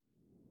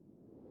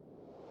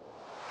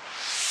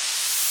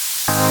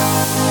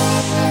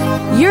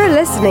You're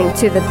listening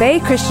to the Bay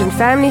Christian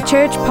Family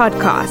Church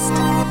podcast.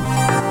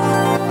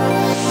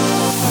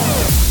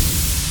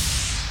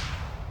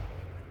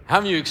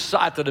 How many of you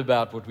excited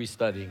about what we're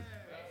studying?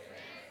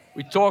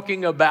 We're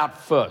talking about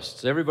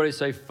firsts. Everybody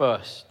say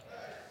first.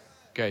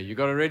 Okay, you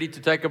got it ready to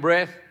take a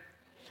breath?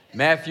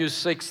 Matthew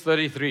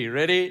 6:33.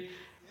 Ready?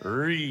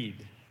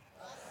 Read.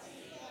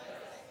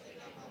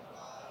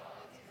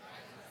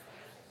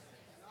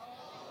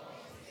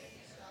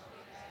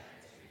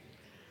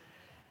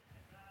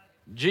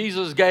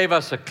 Jesus gave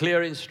us a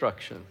clear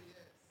instruction,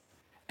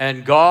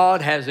 and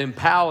God has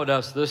empowered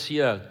us this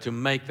year to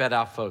make that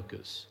our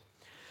focus.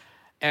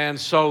 And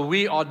so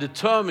we are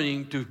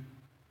determining to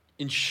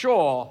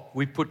ensure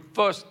we put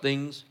first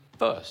things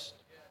first.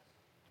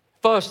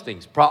 First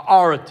things,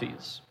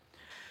 priorities.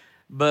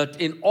 But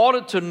in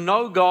order to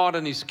know God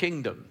and His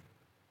kingdom,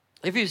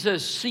 if He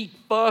says seek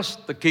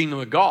first the kingdom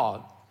of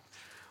God,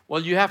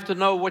 well, you have to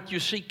know what you're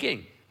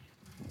seeking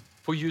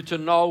for you to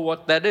know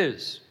what that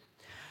is.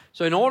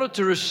 So in order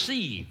to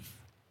receive,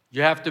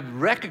 you have to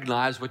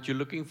recognize what you're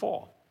looking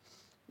for.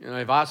 You know,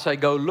 if I say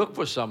go look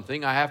for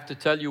something, I have to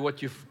tell you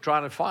what you're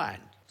trying to find.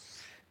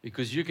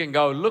 Because you can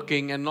go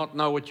looking and not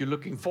know what you're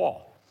looking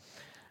for.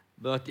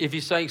 But if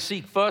He's saying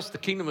seek first the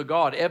kingdom of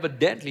God,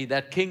 evidently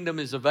that kingdom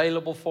is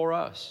available for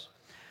us.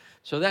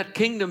 So that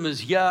kingdom is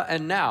here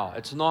and now.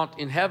 It's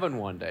not in heaven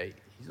one day.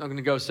 He's not going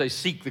to go say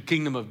seek the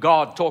kingdom of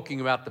God,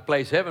 talking about the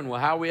place heaven.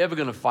 Well, how are we ever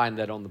going to find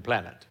that on the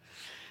planet?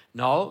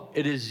 No,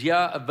 it is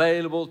here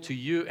available to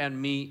you and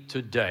me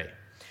today.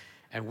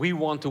 And we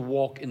want to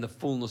walk in the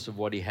fullness of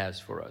what He has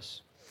for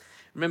us.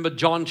 Remember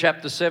John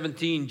chapter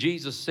 17,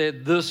 Jesus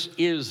said, this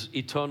is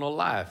eternal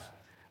life.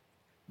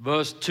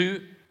 Verse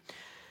 2,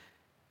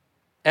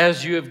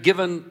 as you have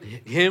given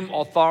Him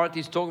authority,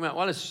 He's talking about,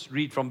 well, let's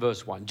read from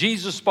verse 1.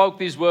 Jesus spoke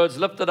these words,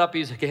 lifted up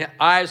His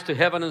eyes to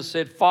heaven and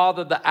said,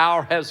 Father, the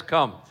hour has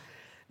come.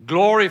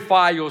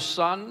 Glorify your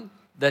Son,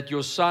 that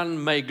your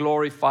Son may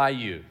glorify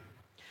you.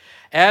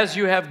 As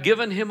you have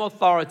given Him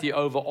authority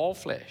over all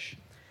flesh,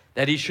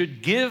 that He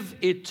should give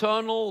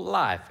eternal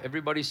life.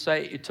 Everybody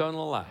say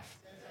eternal life.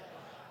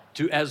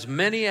 To as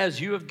many as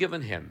you have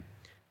given Him.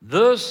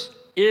 This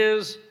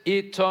is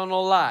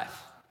eternal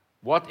life.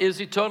 What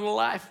is eternal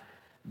life?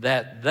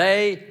 That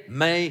they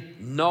may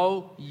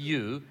know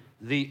you,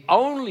 the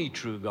only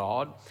true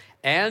God,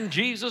 and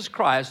Jesus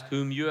Christ,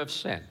 whom you have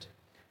sent.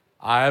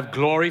 I have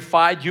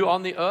glorified you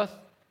on the earth.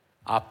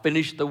 I've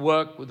finished the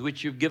work with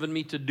which you've given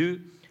me to do.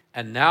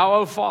 And now,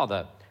 O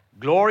Father,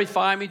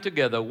 glorify me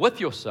together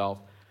with yourself,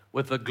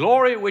 with the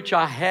glory which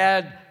I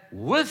had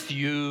with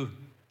you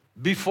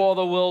before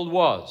the world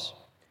was.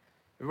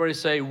 Everybody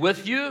say,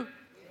 with you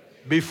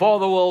before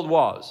the world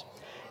was.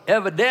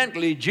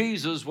 Evidently,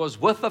 Jesus was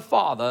with the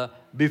Father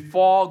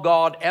before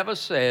God ever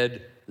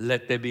said,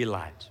 let there be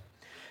light.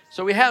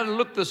 So we had a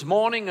look this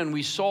morning and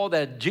we saw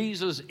that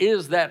Jesus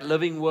is that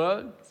living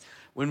word.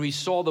 When we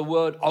saw the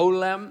word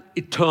olam,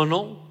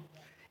 eternal,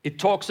 it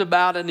talks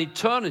about an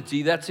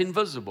eternity that's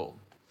invisible.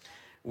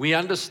 We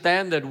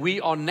understand that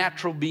we are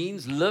natural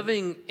beings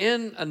living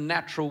in a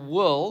natural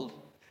world,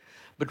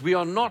 but we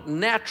are not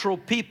natural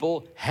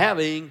people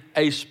having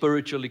a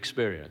spiritual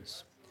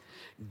experience.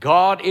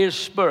 God is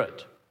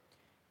spirit.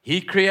 He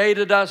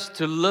created us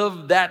to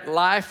live that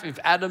life. If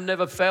Adam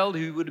never failed,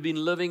 he would have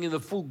been living in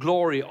the full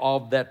glory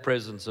of that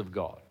presence of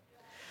God.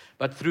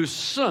 But through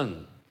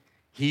sin,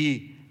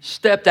 he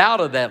stepped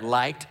out of that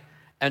light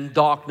and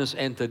darkness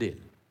entered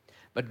in.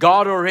 But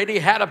God already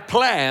had a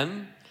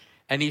plan,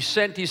 and He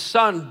sent His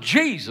Son,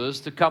 Jesus,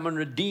 to come and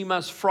redeem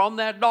us from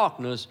that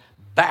darkness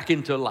back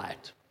into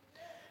light.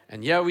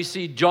 And here we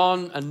see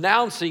John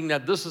announcing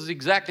that this is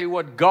exactly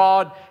what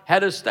God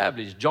had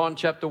established. John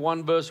chapter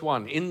 1, verse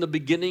 1. In the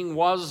beginning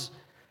was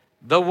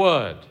the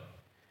Word,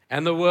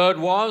 and the Word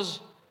was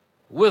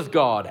with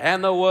God,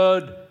 and the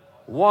Word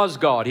was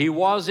God. He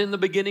was in the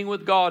beginning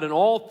with God, and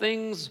all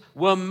things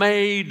were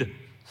made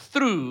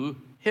through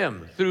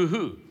Him. Through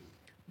who?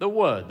 The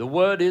Word. The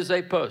Word is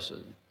a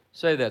person.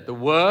 Say that. The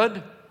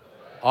Word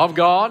of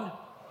God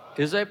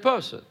is a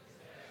person.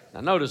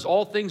 Now notice,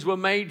 all things were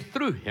made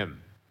through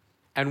Him.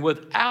 And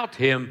without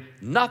Him,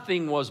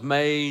 nothing was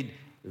made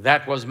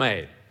that was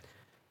made.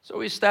 So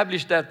we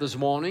established that this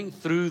morning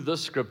through the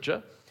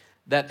scripture,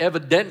 that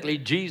evidently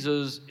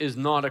Jesus is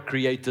not a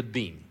created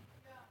being.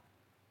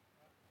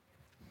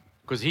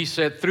 Because He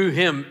said through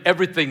Him,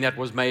 everything that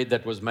was made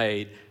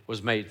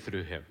was made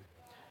through Him.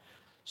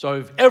 So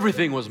if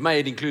everything was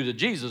made, included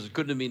Jesus, it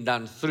couldn't have been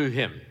done through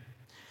Him.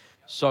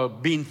 So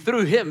being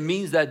through Him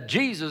means that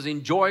Jesus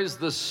enjoys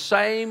the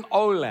same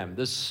olam,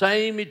 the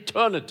same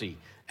eternity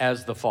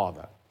as the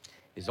Father.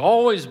 He's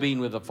always been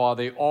with the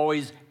Father. He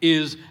always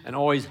is and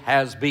always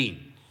has been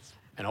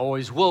and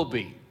always will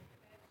be.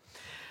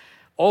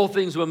 All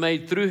things were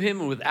made through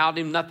Him, and without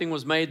Him nothing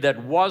was made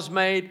that was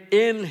made.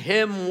 In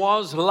Him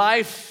was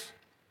life,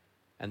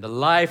 and the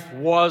life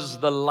was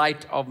the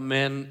light of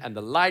men, and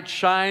the light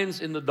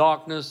shines in the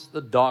darkness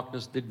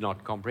did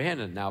not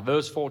comprehend it. Now,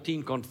 verse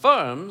 14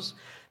 confirms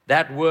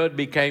that Word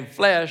became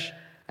flesh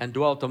and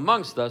dwelt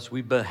amongst us.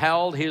 We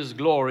beheld His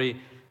glory,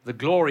 the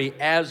glory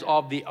as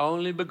of the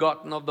only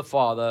begotten of the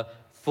Father,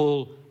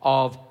 full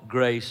of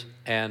grace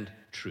and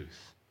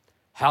truth.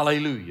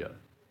 Hallelujah.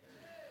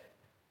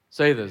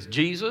 Say this,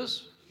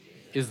 Jesus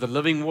is the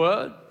living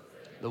Word.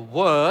 The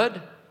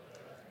Word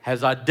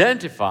has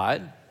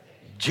identified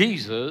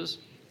Jesus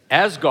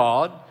as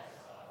God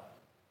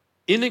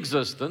in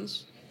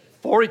existence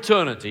for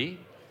eternity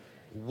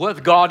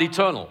with God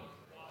eternal,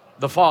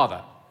 the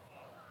Father.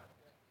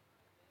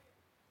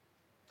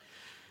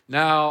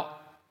 Now,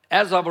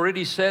 as I've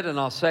already said, and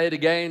I'll say it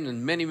again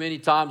and many, many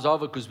times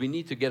over because we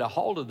need to get a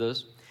hold of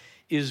this,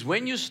 is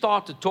when you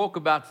start to talk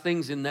about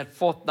things in that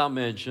fourth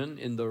dimension,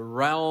 in the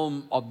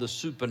realm of the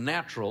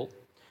supernatural,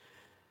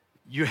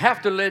 you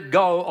have to let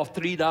go of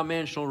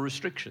three-dimensional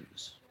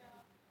restrictions.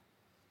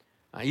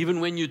 Now,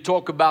 even when you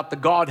talk about the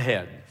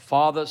Godhead,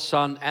 Father,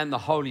 Son, and the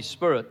Holy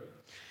Spirit,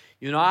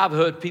 you know, I've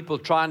heard people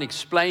try and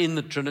explain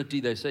the Trinity.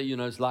 They say, you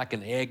know, it's like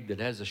an egg that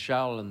has a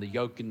shell and the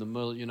yolk in the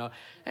middle, you know.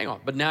 Hang on,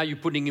 but now you're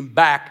putting him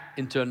back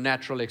into a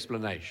natural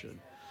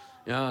explanation.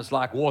 You know, it's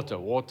like water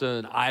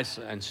and ice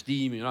and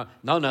steam, you know.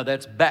 No,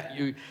 that's back.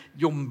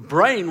 Your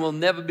brain will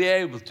never be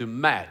able to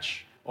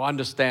match or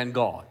understand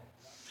God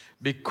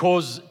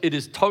because it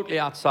is totally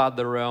outside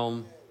the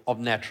realm of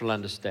natural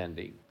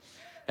understanding.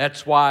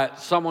 That's why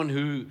someone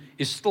who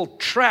is still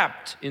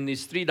trapped in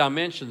these three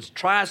dimensions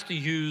tries to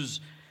use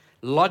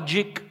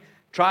logic,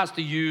 tries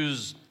to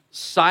use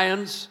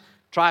science,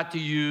 tries to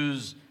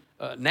use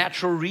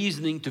natural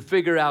reasoning to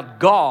figure out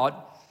God,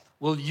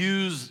 will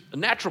use a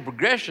natural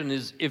progression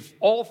is if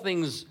all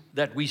things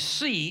that we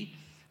see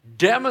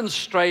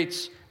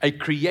demonstrates a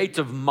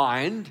creative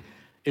mind,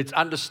 it's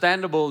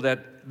understandable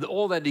that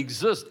all that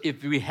exists,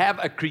 if we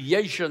have a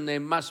creation, there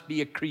must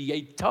be a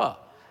creator.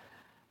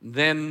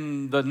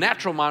 Then the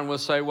natural mind will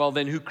say, well,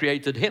 then who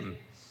created him?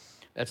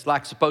 That's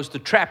like supposed to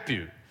trap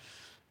you.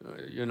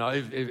 You know,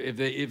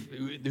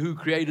 if who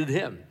created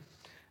him?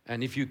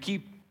 And if you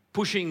keep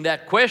pushing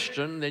that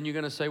question, then you're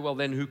going to say, well,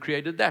 then who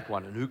created that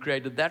one? And who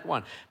created that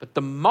one? But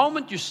the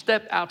moment you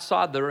step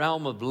outside the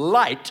realm of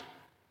light,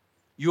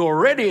 you're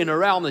already in a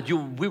realm that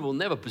we will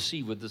never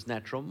perceive with this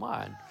natural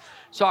mind.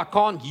 So I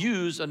can't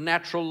use a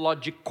natural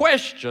logic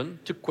question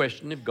to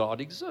question if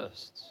God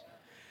exists.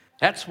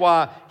 That's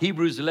why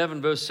Hebrews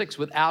 11 verse 6,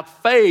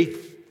 without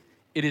faith,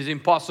 it is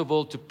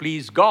impossible to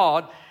please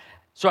God.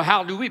 So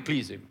how do we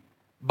please Him?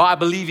 By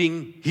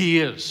believing He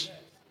is.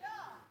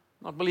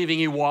 Not believing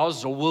He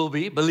was or will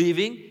be,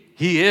 believing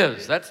He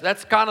is.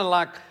 That's kind of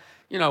like,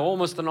 you know,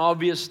 almost an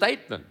obvious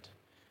statement.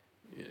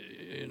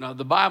 You know,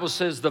 the Bible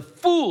says the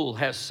fool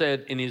has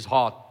said in his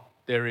heart,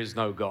 there is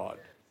no God.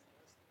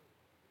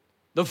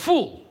 The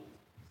fool.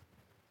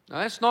 Now,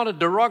 that's not a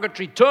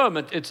derogatory term.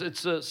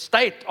 It's a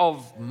state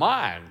of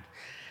mind.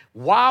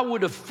 Why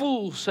would a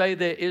fool say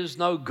there is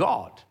no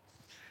God?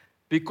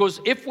 Because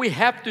if we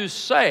have to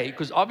say,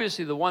 because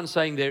obviously the one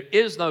saying there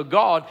is no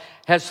God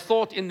has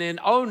thought in their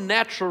own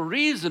natural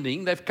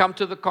reasoning, they've come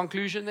to the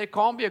conclusion there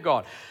can't be a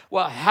God.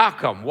 Well, how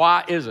come?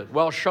 Why is it?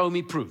 Well, show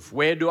me proof.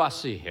 Where do I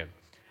see Him?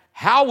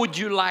 How would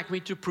you like me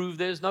to prove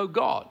there's no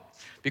God?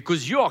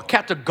 Because you are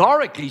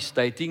categorically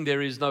stating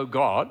there is no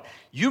God.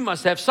 You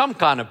must have some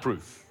kind of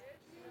proof.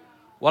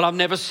 Well, I've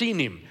never seen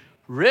Him.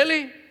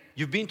 Really?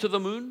 You've been to the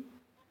moon?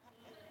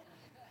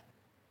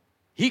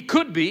 He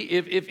could be,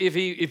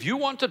 if you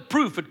wanted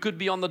proof, it could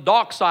be on the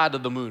dark side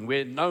of the moon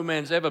where no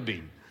man's ever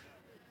been.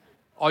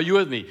 Are you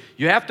with me?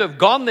 You have to have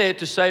gone there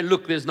to say,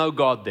 look, there's no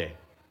God there.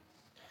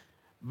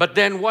 But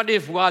then what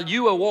if while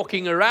you were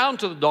walking around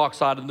to the dark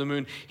side of the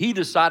moon, He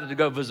decided to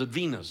go visit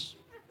Venus?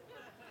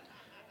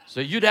 So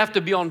you'd have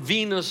to be on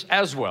Venus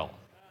as well.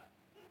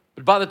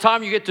 But by the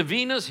time you get to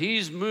Venus,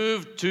 He's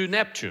moved to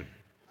Neptune.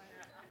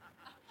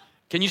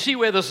 Can you see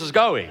where this is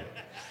going?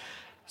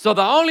 So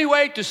the only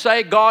way to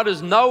say God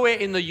is nowhere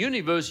in the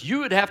universe, you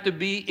would have to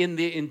be in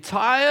the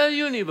entire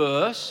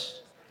universe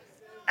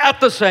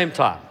at the same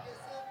time.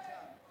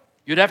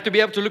 You'd have to be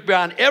able to look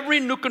behind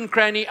every nook and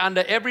cranny,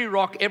 under every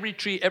rock, every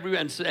tree,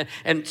 everywhere,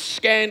 and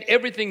scan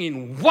everything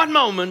in one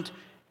moment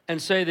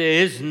and say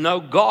there is no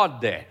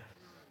God there.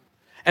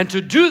 And to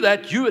do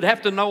that, you would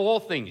have to know all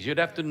things. You'd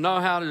have to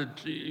know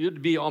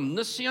you'd be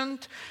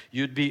omniscient,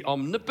 you'd be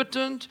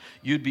omnipotent,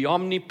 you'd be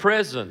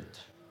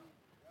omnipresent.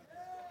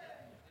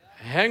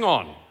 Hang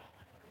on.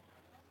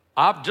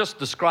 I've just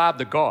described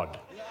the God.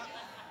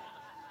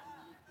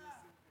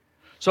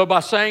 So by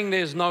saying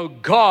there's no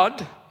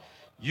God,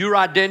 you're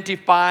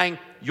identifying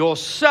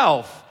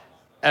yourself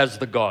as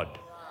the God.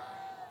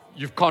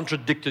 You've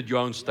contradicted your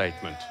own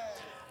statement.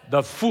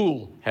 The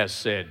fool has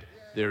said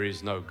there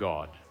is no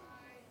God.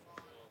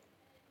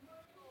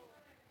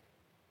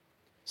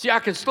 See, I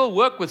can still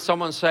work with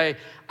someone and say,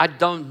 I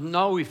don't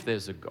know if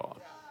there's a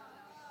God.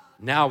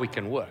 Now we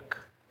can work.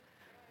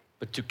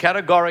 But to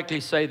categorically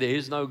say there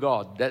is no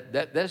God,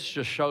 that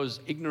just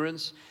shows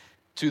ignorance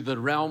to the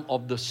realm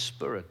of the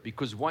Spirit.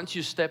 Because once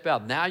you step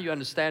out, now you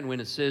understand when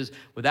it says,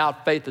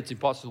 without faith it's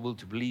impossible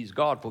to please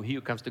God, for he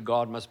who comes to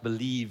God must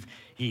believe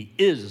He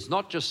is. It's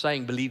not just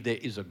saying believe there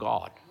is a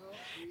God.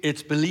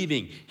 it's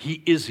believing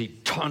He is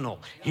eternal.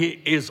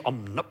 He is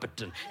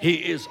omnipotent. He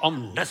is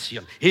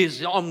omniscient. He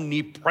is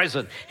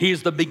omnipresent. He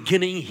is the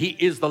beginning. He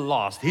is the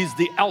last. He's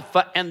the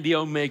Alpha and the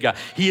Omega.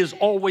 He has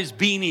always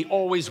been. He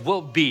always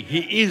will be.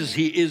 He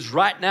is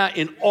right now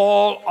in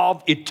all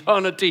of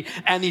eternity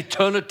and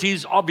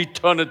eternities of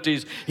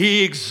eternities.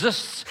 He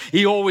exists.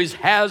 He always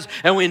has.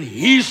 And when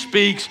He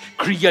speaks,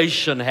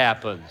 creation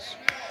happens.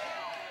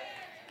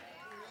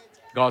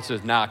 God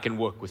says, now I can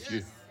work with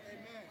you.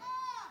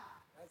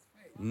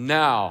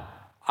 Now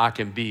I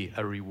can be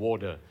a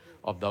rewarder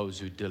of those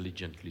who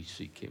diligently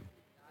seek Him.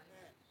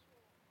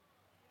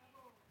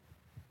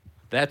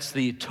 That's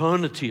the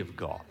eternity of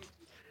God.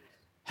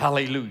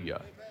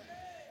 Hallelujah.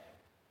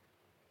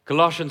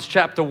 Colossians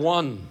chapter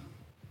 1,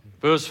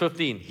 verse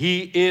 15.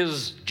 He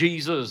is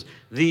Jesus,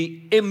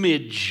 the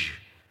image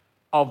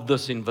of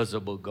this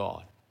invisible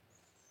God.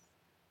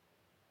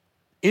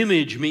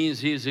 Image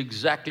means He is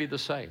exactly the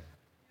same.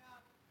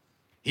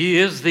 He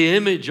is the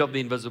image of the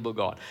invisible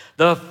God,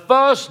 the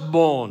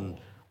firstborn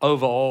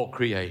over all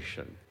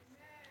creation.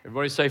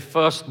 Everybody say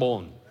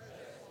firstborn.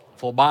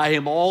 For by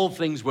Him all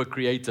things were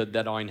created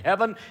that are in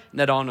heaven and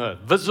that are on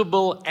earth,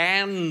 visible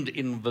and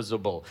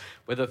invisible,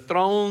 whether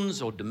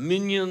thrones or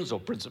dominions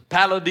or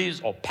principalities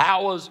or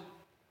powers.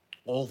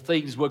 All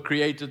things were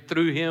created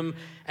through Him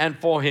and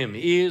for Him.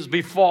 He is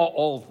before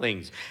all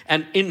things,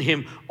 and in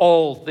Him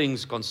all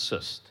things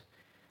consist.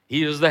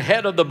 He is the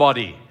head of the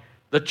body,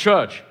 the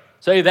church.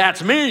 Say,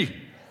 that's me.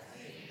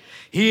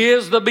 He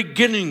is the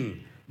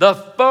beginning, the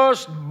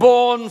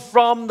firstborn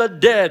from the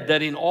dead,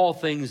 that in all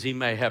things He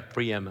may have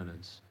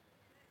preeminence.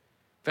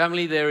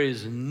 Family, there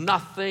is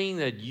nothing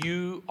that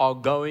you are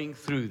going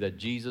through that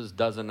Jesus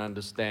doesn't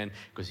understand,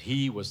 because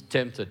He was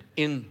tempted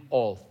in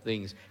all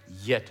things,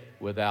 yet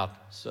without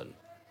sin.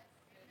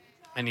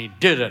 And He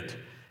did it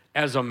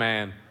as a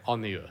man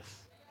on the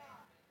earth.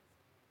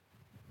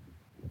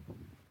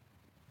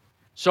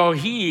 So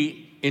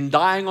He, in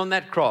dying on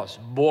that cross,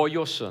 bore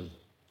your sin.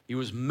 He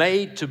was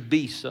made to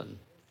be sin.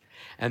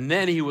 And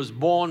then He was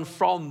born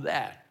from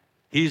that.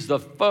 He's the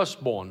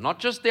firstborn, not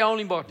just the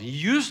only begotten. He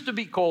used to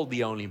be called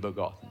the only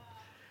begotten,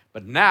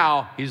 but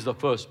now He's the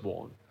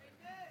firstborn.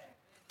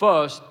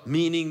 First,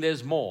 meaning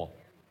there's more.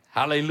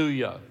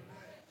 Hallelujah.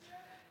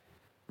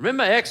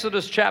 Remember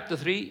Exodus chapter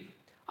 3?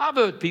 I've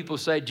heard people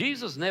say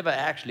Jesus never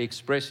actually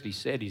expressly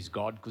said He's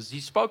God, because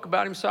He spoke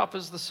about Himself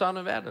as the son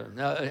of Adam,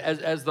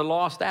 as the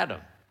last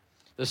Adam.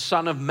 The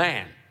Son of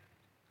Man,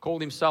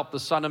 called Himself the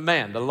Son of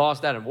Man, the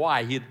last Adam.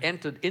 Why? He had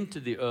entered into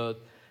the earth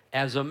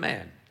as a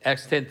man.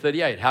 Acts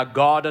 10:38, how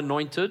God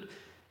anointed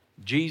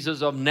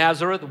Jesus of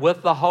Nazareth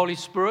with the Holy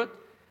Spirit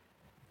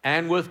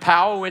and with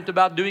power, went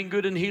about doing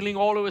good and healing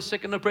all who were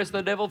sick and oppressed of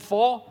the devil,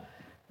 for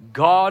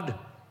God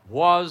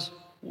was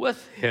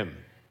with Him.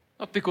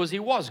 Not because He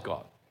was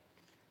God.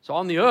 So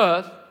on the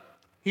earth,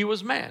 He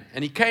was man,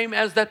 and He came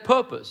as that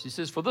purpose. He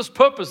says, for this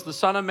purpose, the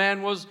Son of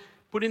Man was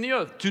put in the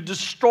earth, to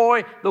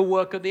destroy the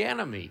work of the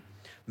enemy.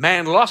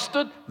 Man lost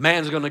it,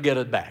 man's going to get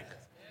it back.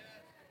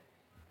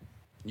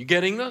 You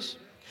getting this?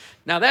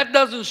 Now that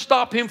doesn't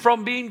stop Him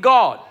from being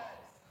God.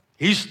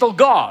 He's still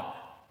God.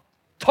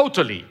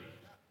 Totally.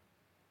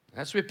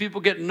 That's where people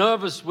get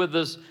nervous with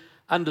this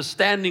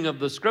understanding of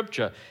the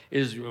scripture.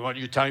 Is, what,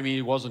 you telling me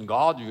He wasn't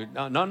God?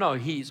 No,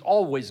 He's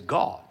always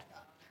God.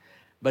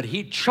 But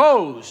He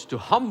chose to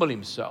humble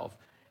Himself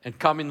and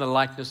come in the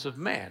likeness of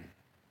man,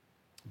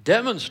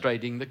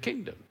 demonstrating the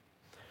kingdom.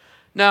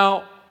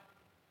 Now,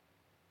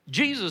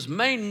 Jesus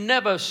may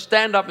never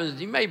stand up and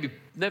He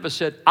never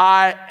said,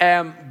 I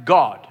am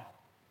God.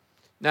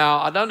 Now,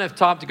 I don't have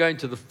time to go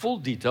into the full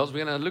details.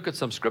 We're going to look at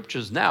some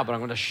scriptures now, but I'm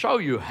going to show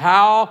you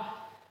how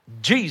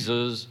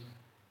Jesus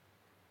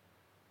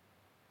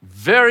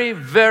very,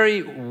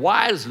 very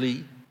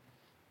wisely,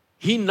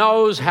 He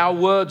knows how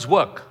words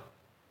work.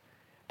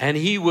 And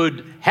He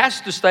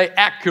has to stay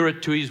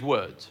accurate to His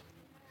words.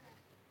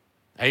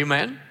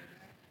 Amen.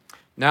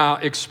 Now,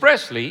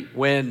 expressly,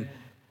 when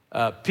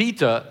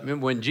Peter,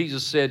 remember when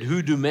Jesus said,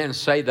 who do men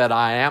say that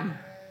I am?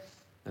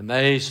 And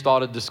they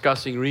started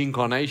discussing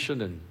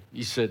reincarnation, and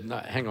He said, no,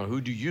 hang on, who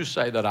do you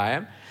say that I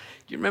am? Do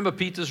you remember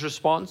Peter's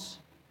response?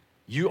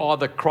 You are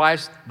the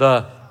Christ,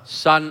 the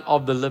Son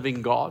of the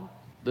living God,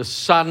 the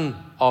Son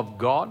of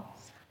God.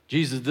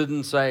 Jesus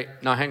didn't say,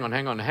 no, hang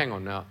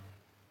on now.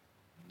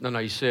 No,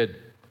 He said,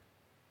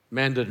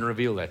 man didn't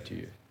reveal that to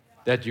you.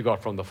 That you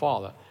got from the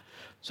Father.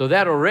 So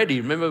that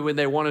already, remember when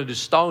they wanted to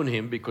stone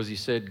Him because He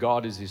said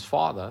God is His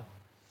Father,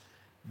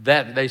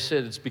 that they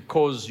said it's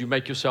because you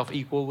make yourself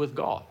equal with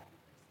God.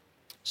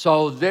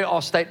 So there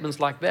are statements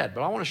like that.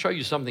 But I want to show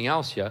you something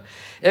else here.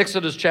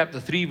 Exodus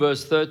chapter 3,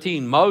 verse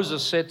 13.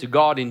 Moses said to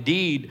God,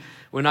 indeed,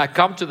 when I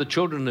come to the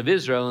children of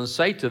Israel and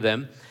say to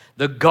them,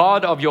 the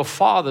God of your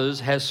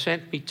fathers has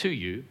sent me to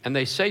you, and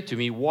they say to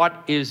me, what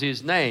is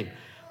His name?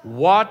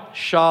 What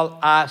shall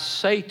I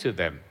say to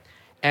them?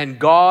 And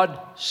God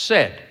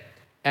said,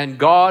 and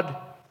God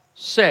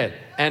said,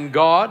 and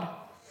God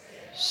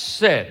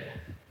said.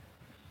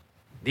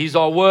 These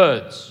are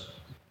words.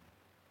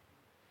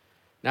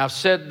 Now I've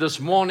said this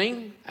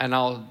morning, and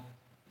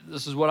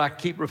this is what I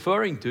keep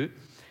referring to,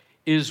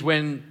 is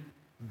when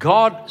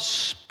God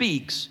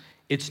speaks,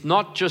 it's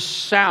not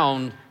just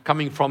sound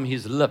coming from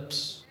his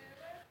lips.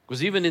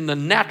 Because even in the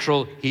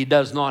natural, he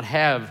does not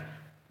have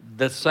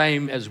the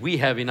same as we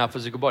have in our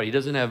physical body. He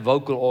doesn't have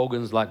vocal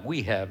organs like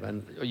we have.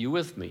 And are you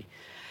with me?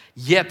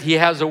 Yet he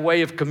has a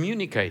way of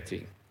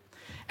communicating.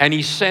 And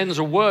he sends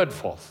a word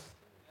forth.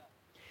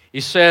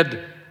 He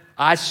said,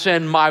 I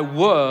send my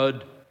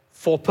word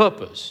for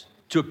purpose,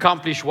 to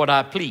accomplish what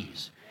I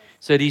please. He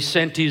said he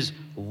sent his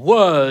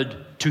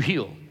word to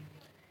heal.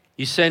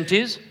 He sent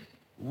his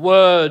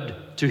word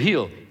to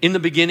heal. In the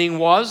beginning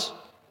was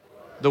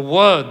the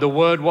Word. The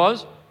Word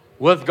was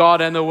with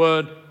God, and the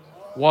Word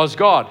was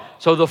God.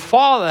 So the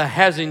Father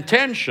has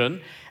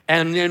intention,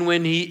 and then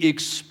when he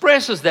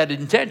expresses that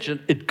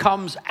intention, it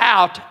comes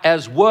out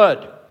as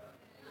word.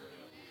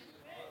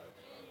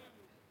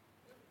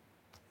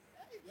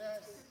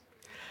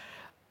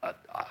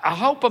 I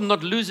hope I'm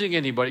not losing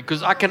anybody,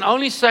 because I can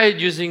only say it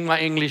using my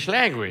English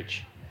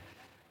language.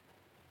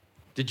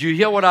 Did you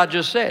hear what I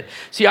just said?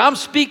 See, I'm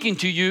speaking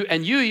to you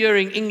and you're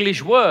hearing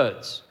English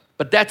words,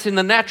 but that's in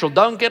the natural.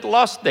 Don't get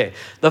lost there.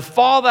 The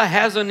Father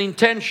has an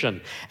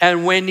intention,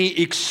 and when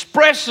he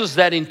expresses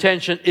that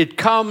intention, it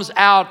comes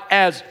out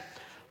as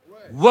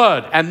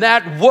word. And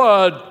that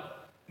word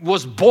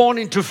was born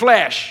into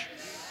flesh,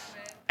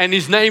 and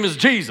his name is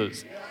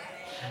Jesus.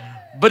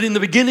 But in the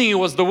beginning, it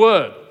was the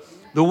Word.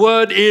 The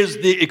Word is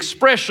the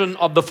expression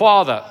of the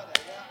Father.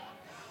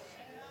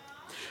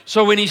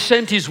 So when he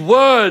sent his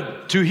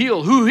word to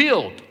heal, who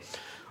healed?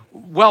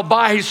 Well,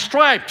 by his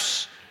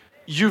stripes,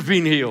 you've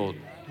been healed.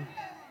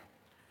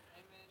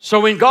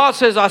 So when God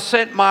says, I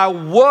sent my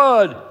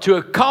word to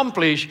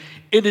accomplish,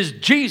 it is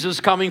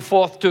Jesus coming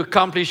forth to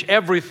accomplish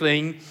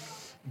everything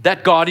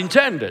that God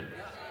intended.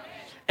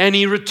 And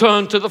he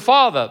returned to the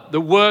Father.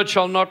 The word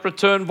shall not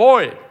return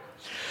void.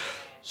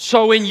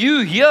 So when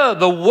you hear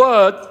the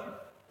word,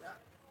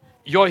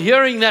 you're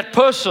hearing that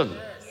person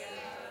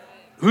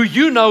who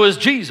you know as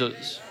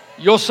Jesus,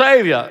 your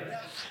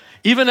Savior.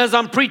 Even as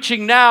I'm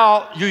preaching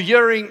now, you're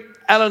hearing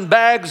Allan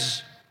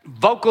Bagg's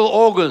vocal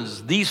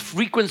organs, these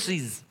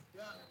frequencies.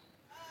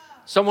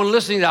 Someone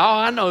listening, oh,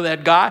 I know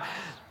that guy.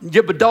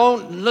 Yeah, but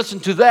don't listen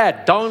to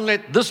that. Don't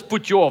let this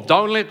put you off.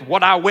 Don't let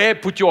what I wear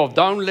put you off.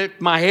 Don't let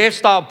my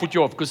hairstyle put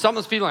you off. Because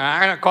someone's feeling,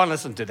 I can't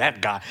listen to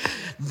that guy.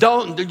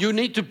 You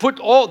need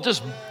to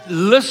just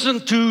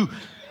listen to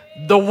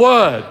the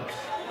word.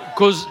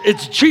 Because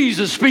it's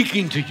Jesus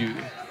speaking to you.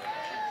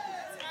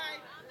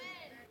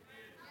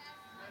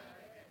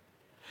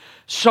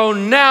 So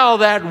now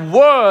that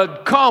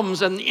word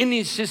comes, and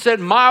he said,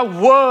 my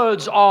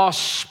words are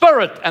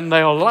spirit and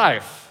they are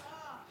life.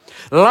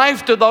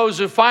 Life to those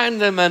who find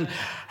them and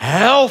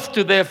health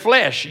to their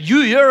flesh.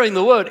 You hearing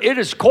the word, it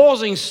is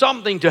causing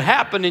something to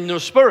happen in your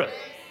spirit.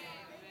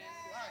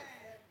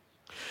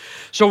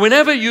 So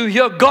whenever you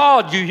hear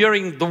God, you're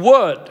hearing the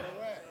word.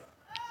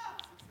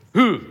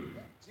 Who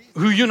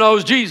you know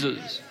is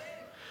Jesus.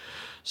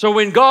 So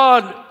when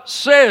God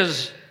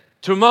says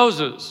to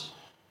Moses,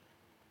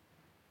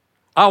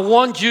 I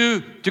want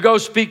you to go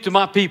speak to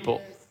my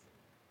people,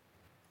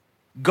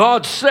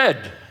 God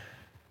said,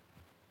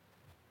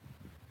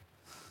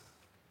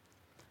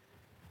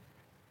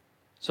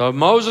 so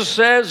Moses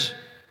says,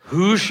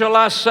 who shall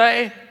I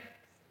say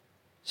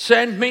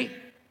send me?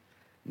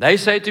 They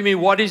say to me,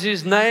 what is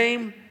his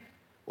name?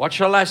 What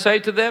shall I say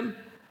to them?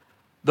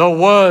 The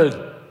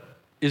word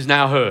is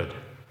now heard.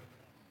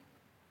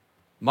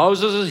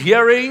 Moses is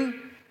hearing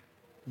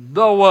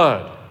the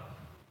word.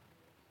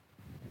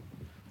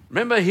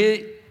 Remember,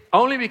 he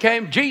only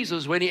became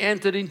Jesus when he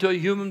entered into a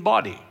human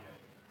body.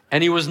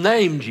 And he was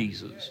named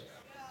Jesus.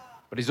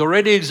 But he's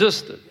already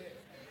existed.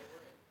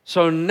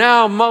 So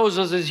now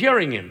Moses is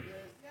hearing him.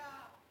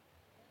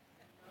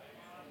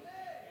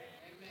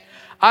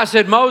 I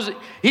said, Moses,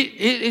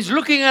 he's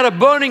looking at a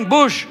burning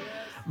bush,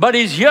 but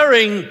he's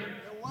hearing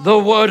the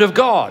word of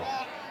God.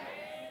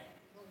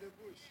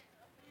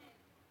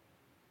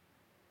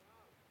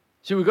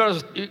 See, you're going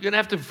to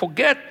have to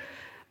forget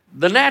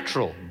the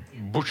natural.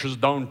 Bushes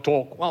don't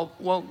talk.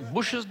 Well,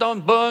 bushes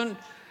don't burn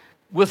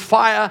with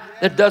fire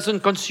that doesn't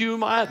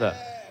consume either.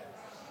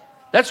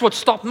 That's what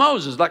stopped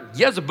Moses. Like,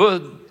 yes, a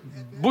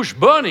bush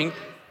burning,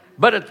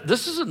 but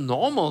this isn't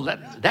normal.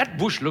 That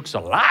bush looks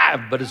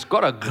alive, but it's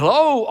got a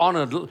glow on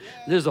it.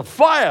 There's a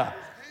fire.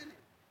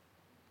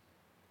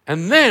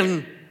 And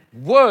then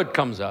word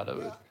comes out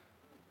of it.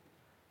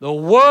 The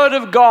word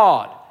of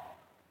God.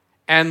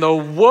 And the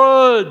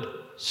word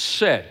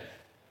said,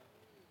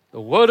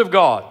 the word of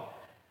God,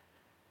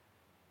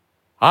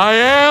 I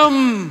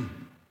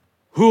am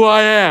who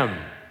I am.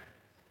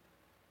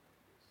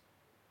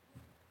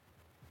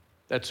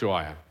 That's who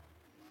I am.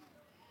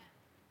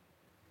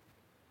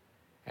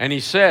 And he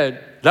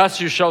said, thus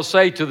you shall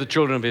say to the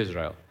children of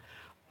Israel,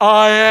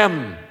 I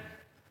am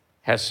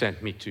has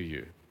sent me to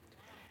you.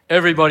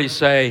 Everybody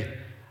say,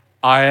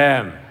 I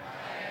am.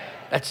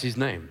 That's his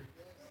name.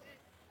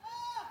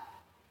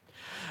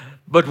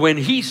 But when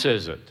he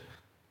says it,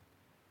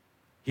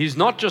 he's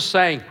not just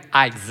saying,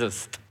 I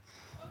exist.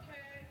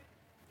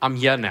 I'm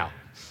here now.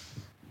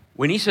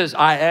 When he says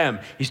I am,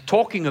 he's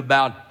talking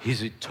about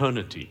his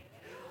eternity.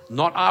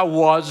 Not I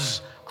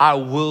was, I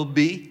will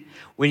be.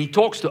 When he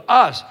talks to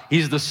us,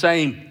 he's the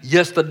same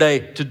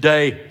yesterday,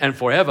 today, and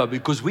forever,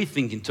 because we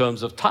think in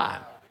terms of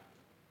time.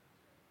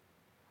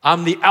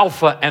 I'm the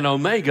Alpha and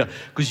Omega,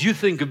 because you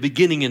think of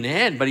beginning and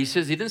end, but he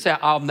says, he didn't say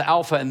I'm the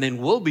Alpha and then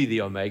will be the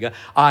Omega.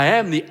 I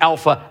am the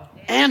Alpha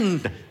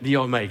and the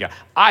Omega.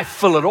 I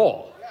fill it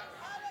all.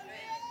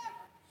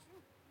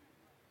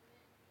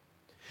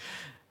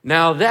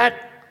 Now that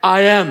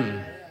I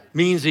am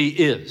means he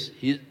is.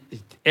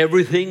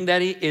 Everything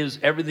that he is,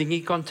 everything he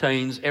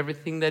contains,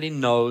 everything that he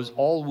knows,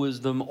 all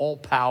wisdom, all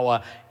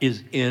power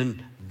is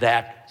in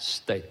that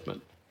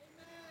statement.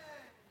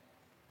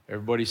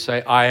 Everybody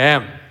say, I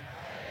am.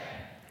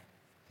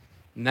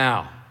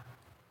 Now,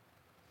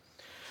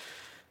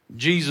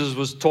 Jesus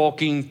was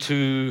talking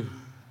to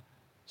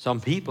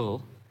some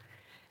people,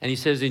 and he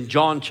says in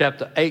John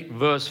chapter 8,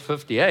 verse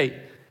 58,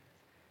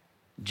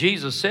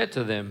 Jesus said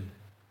to them,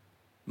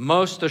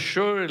 most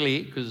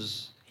assuredly,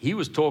 because he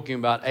was talking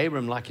about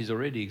Abram like he's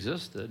already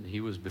existed,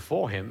 he was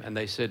before him, and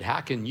they said,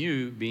 how can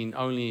you, being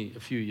only a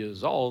few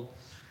years old,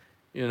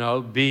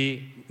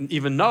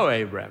 even know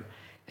Abram?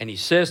 And he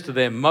says to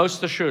them,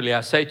 most assuredly, I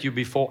say to you,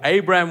 before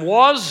Abram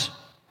was,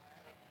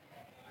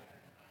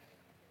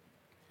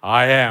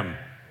 I am.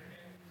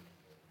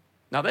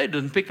 Now, they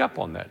didn't pick up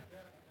on that.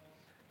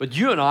 But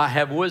you and I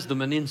have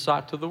wisdom and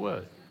insight to the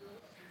word.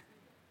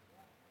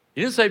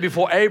 He didn't say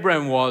before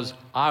Abraham was,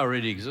 I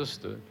already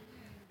existed.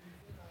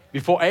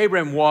 Before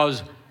Abraham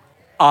was,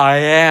 I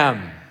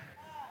am.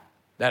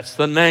 That's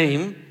the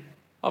name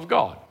of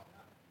God.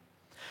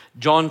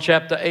 John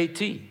chapter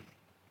 18.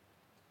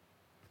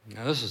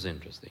 Now, this is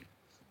interesting.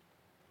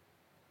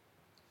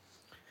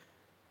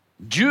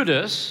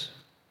 Judas,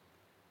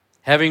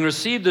 having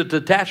received a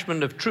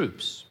detachment of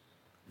troops,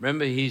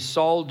 remember he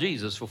sold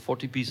Jesus for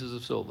 40 pieces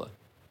of silver.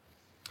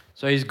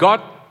 So he's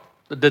got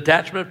the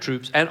detachment of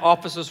troops, and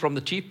officers from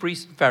the chief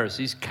priests and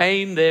Pharisees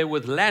came there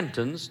with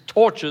lanterns,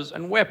 torches,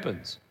 and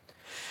weapons.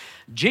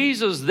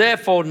 Jesus,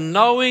 therefore,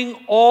 knowing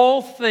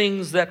all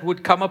things that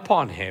would come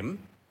upon him,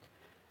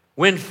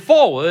 went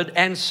forward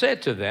and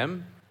said to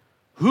them,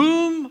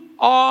 whom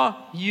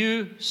are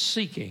you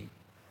seeking?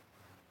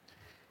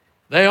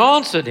 They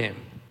answered him,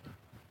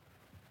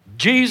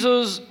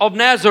 Jesus of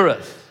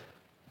Nazareth.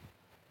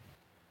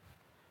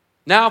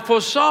 Now,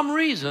 for some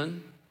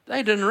reason,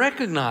 they didn't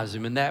recognize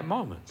him in that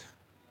moment.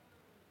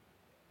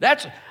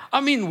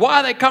 Why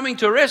are they coming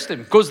to arrest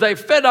him? Because they're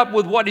fed up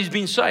with what he's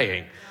been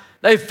saying.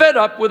 They're fed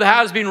up with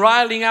how he's been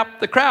riling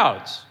up the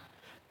crowds.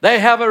 They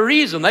have a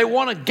reason. They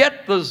want to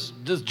get this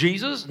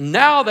Jesus.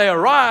 Now they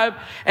arrive,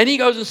 and he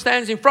goes and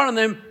stands in front of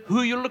them. Who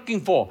are you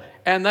looking for?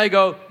 And they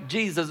go,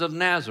 Jesus of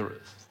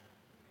Nazareth.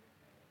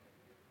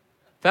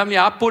 Family,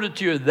 I put it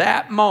to you,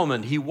 that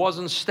moment, he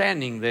wasn't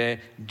standing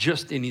there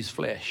just in his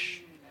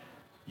flesh.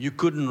 You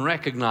couldn't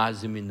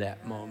recognize him in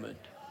that moment,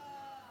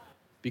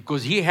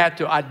 because he had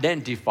to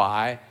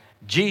identify.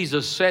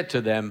 Jesus said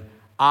to them,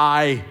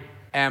 I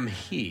am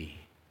he.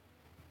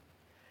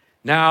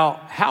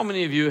 Now, how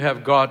many of you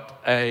have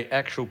got an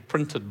actual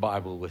printed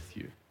Bible with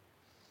you?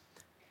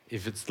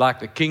 If it's like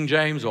the King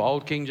James or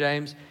Old King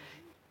James,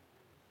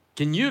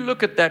 can you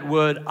look at that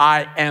word,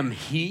 I am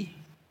he?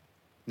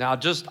 Now,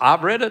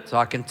 I've read it, so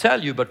I can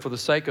tell you, but for the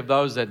sake of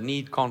those that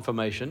need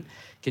confirmation,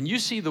 can you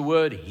see the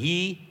word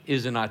he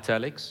is in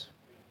italics?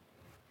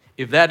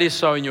 If that is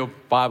so in your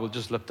Bible,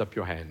 just lift up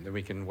your hand, and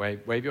we can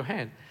wave your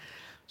hand.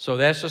 So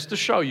that's just to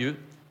show you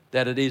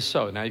that it is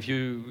so. Now, if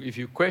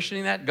you're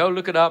questioning that, go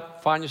look it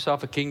up, find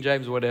yourself a King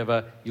James or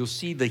whatever. You'll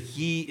see the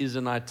he is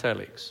in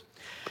italics.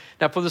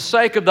 Now, for the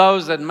sake of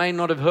those that may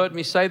not have heard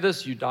me say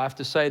this, I have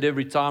to say it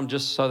every time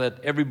just so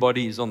that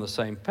everybody is on the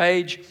same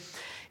page,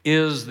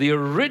 is the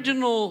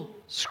original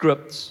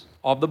scripts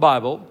of the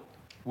Bible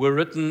were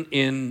written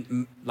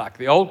in, like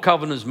the Old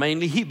Covenant is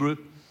mainly Hebrew,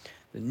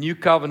 the New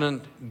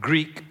Covenant,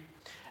 Greek,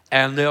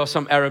 and there are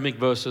some Aramaic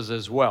verses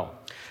as well.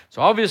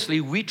 So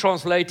obviously, we're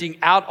translating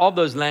out of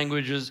those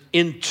languages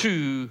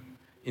into,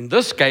 in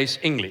this case,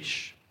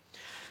 English.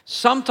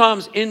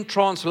 Sometimes in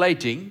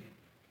translating,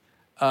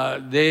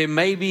 there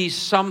may be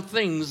some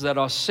things that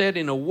are said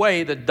in a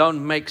way that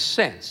don't make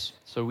sense.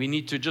 So we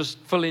need to just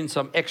fill in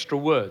some extra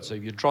words. So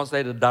if you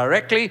translate it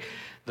directly,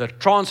 the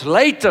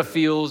translator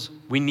feels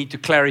we need to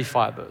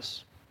clarify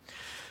this.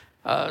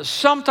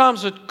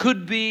 Sometimes it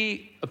could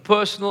be a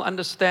personal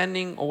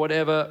understanding or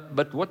whatever,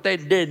 but what they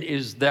did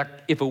is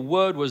that if a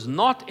word was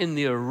not in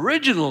the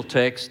original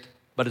text,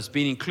 but it's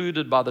been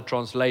included by the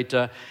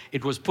translator,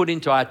 it was put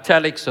into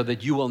italics so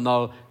that you will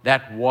know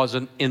that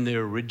wasn't in the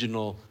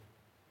original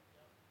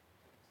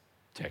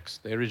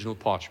text, the original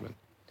parchment.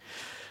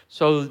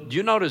 So do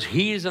you notice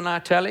he is in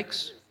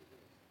italics?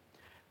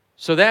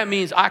 So that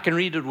means I can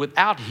read it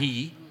without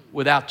he,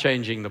 without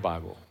changing the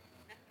Bible.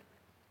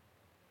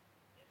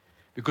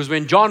 Because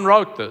when John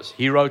wrote this,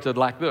 he wrote it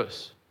like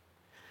this.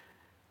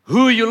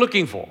 Who are you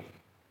looking for?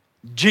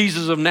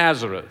 Jesus of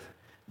Nazareth.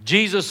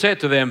 Jesus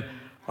said to them,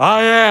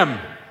 I am.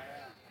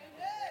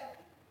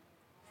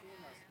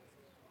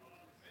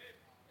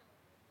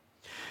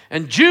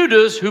 And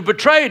Judas, who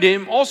betrayed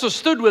him, also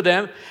stood with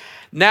them.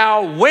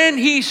 Now, when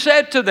he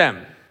said to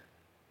them,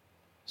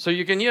 so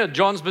you can hear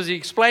John's busy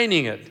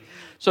explaining it.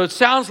 So it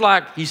sounds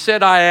like he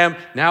said, I am.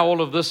 Now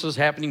all of this is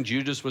happening.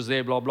 Judas was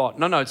there, blah, blah.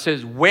 No, it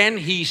says, when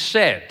he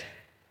said.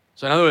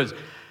 So in other words,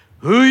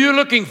 who are you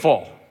looking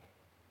for?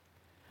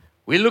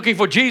 We're looking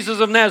for Jesus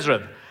of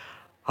Nazareth.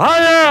 I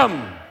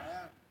am.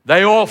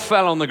 They all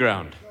fell on the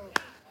ground.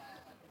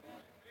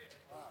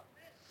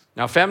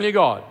 Now, family of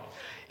God,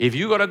 if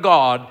you got a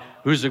God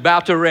who's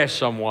about to arrest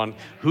someone,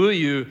 who are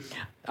you?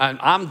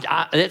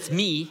 That's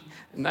me.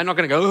 I'm not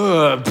going to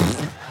go, ugh.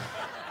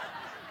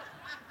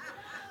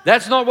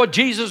 That's not what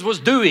Jesus was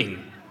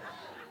doing.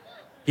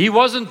 He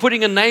wasn't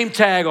putting a name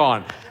tag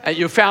on.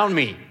 You found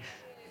me.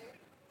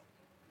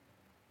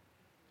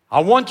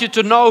 I want you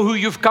to know who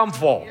you've come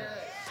for.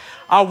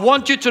 I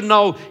want you to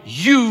know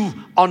you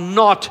are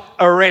not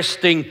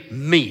arresting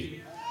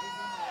me.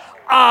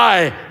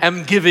 I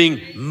am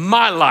giving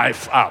my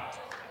life up.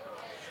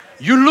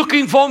 You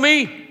looking for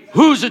me?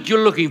 Who's it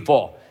you're looking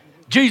for?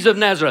 Jesus of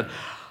Nazareth.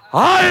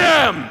 I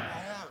am.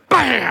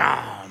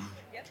 Bam!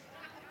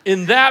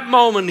 In that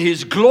moment,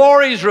 his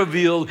glory is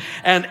revealed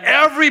and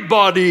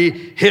everybody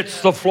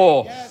hits the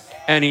floor.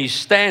 And he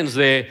stands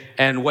there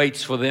and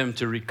waits for them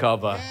to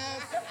recover.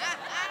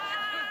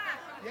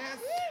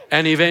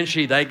 And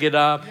eventually they get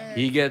up,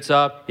 he gets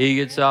up, he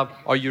gets up.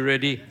 Are you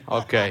ready?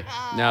 Okay,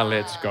 now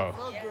let's go.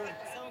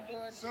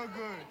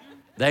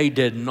 They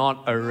did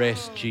not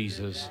arrest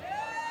Jesus.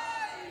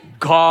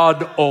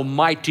 God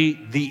Almighty,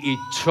 the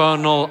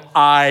eternal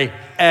I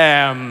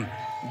am,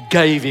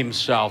 gave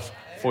himself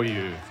for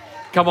you.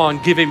 Come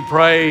on, give him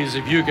praise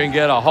if you can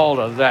get a hold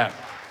of that.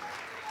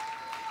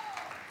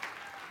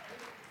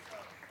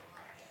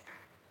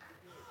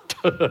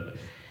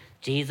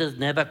 Jesus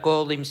never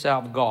called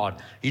himself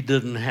God. He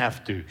didn't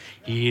have to.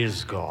 He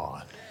is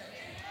God.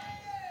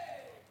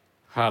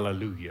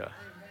 Hallelujah.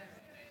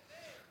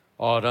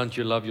 Oh, don't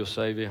you love your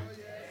Savior?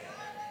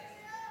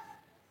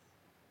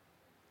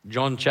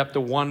 John chapter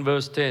 1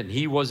 verse 10.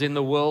 He was in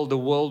the world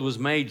was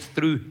made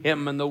through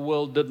him, and the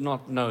world did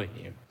not know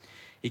him.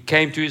 He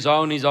came to his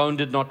own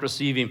did not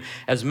receive him.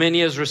 As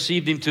many as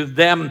received him, to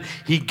them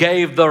he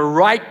gave the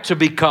right to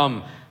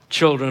become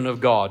children of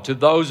God, to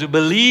those who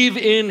believe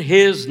in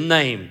his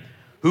name,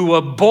 who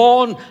were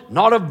born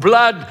not of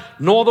blood,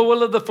 nor the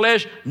will of the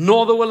flesh,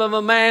 nor the will of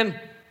a man,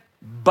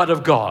 but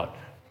of God.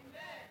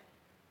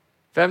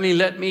 Family,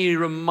 let me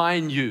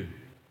remind you,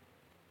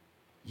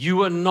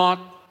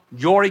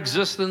 your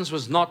existence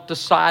was not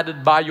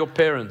decided by your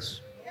parents.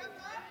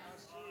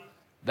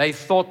 They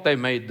thought they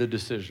made the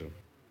decision.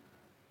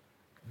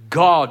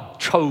 God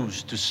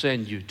chose to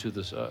send you to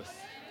this earth.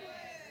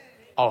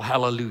 Oh,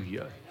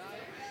 hallelujah.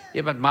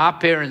 Yeah, but my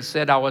parents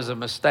said I was a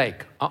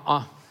mistake.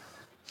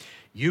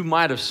 You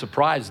might have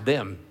surprised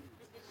them,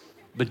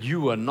 but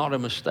you are not a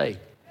mistake.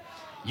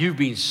 You've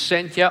been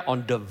sent here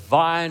on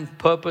divine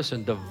purpose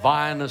and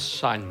divine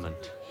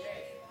assignment.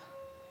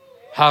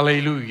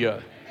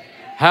 Hallelujah.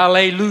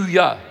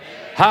 Hallelujah.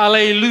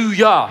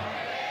 Hallelujah.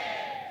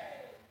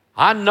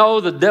 I know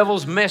the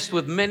devil's messed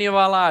with many of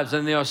our lives,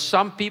 and there are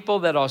some people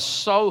that are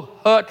so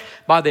hurt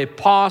by their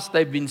past.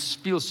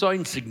 Feel so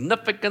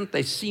insignificant.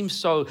 They seem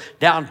so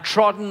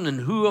downtrodden. And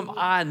who am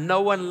I?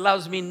 No one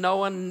loves me. No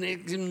one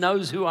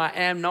knows who I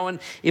am. No one,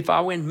 if I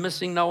went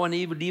missing, no one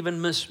would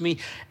even miss me.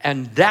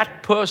 And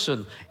that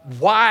person,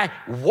 why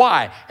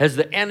has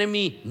the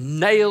enemy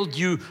nailed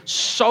you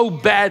so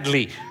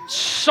badly,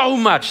 so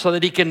much, so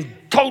that he can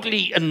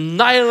totally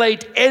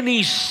annihilate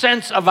any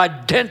sense of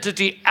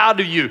identity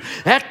out of you?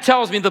 That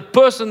tells me the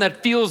person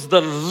that feels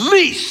the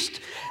least,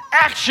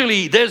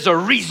 actually, there's a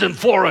reason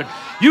for it.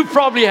 You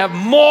probably have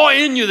more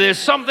in you. There's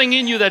something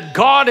in you that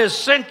God has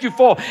sent you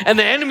for, and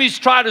the enemies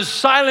try to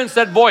silence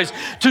that voice.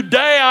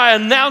 Today, I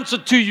announce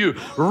it to you.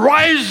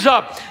 Rise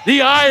up.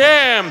 The I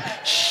am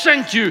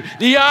sent you.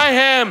 The I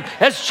am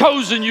has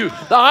chosen you.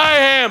 The I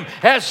am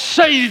has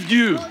saved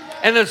you.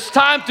 And it's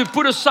time to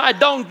put aside.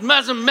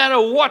 Doesn't matter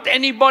what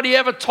anybody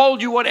ever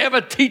told you, whatever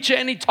teacher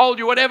told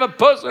you, whatever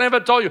person ever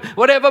told you,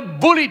 whatever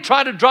bully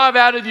tried to drive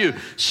out of you.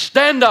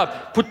 Stand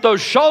up, put those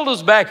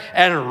shoulders back,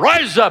 and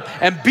rise up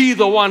and be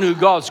the one who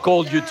God's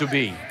called you to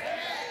be.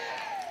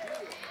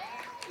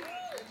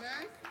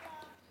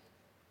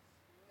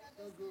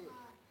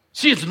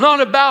 See, it's not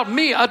about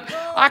me.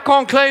 I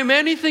can't claim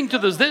anything to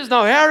this. There's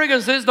no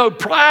arrogance. There's no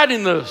pride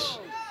in this.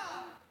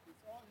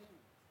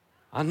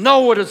 I know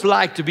what it's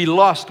like to be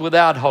lost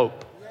without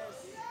hope.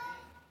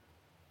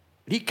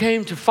 He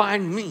came to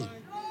find me.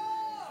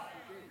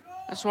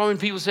 That's why when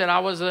people said I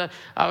was a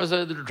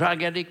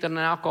drug addict and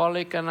an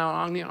alcoholic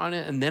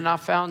and then I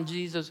found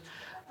Jesus,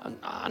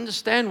 I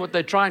understand what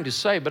they're trying to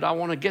say, but I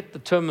want to get the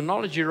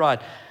terminology right.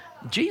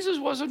 Jesus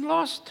wasn't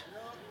lost.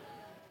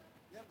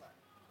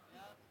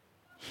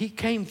 He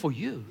came for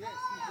you.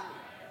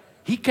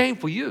 He came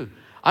for you.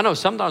 I know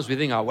sometimes we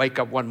think I wake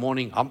up one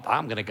morning, I'm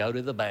going to go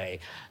to the bay.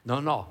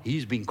 No,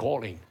 he's been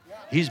calling.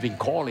 He's been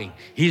calling.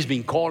 He's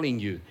been calling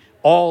you.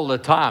 all the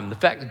time. The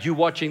fact that you're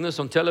watching this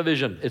on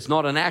television, it's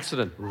not an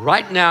accident.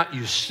 Right now,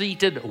 you're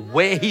seated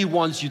where He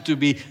wants you to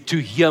be to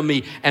hear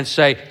me and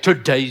say,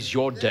 today's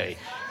your day.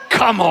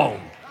 Come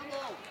on.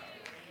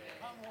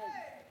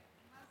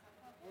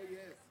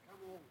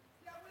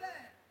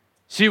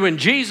 See, when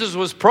Jesus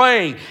was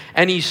praying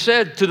and He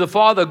said to the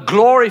Father,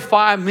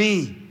 glorify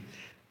me,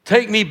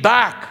 take me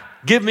back,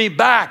 give me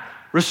back,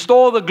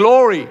 restore the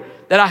glory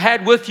that I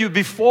had with you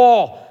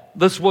before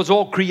this was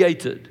all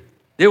created.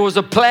 There was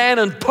a plan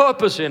and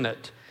purpose in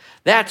it.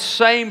 That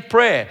same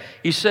prayer,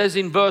 He says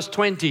in verse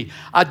 20,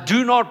 I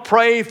do not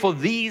pray for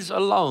these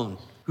alone.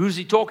 Who's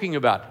He talking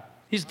about?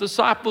 His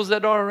disciples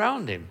that are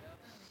around Him.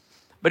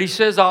 But He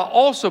says, I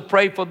also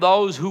pray for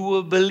those who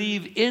will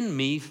believe in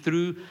me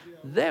through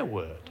their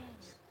word.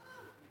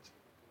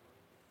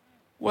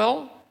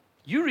 Well,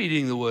 you're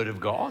reading the Word of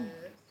God.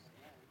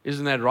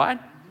 Isn't that right?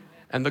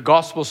 And the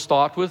Gospels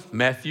start with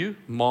Matthew,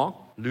 Mark,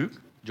 Luke,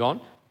 John.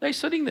 They're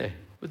sitting there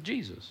with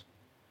Jesus.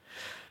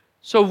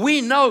 So we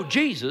know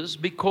Jesus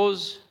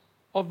because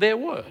of their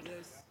Word.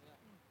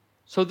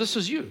 So this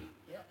is you.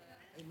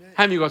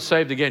 How many got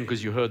saved again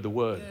because you heard the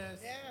Word?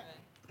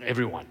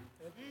 Everyone.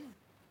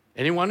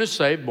 Anyone who's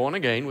saved, born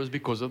again, was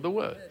because of the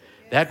Word.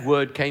 That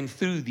Word came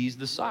through these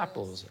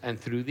disciples and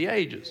through the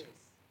ages.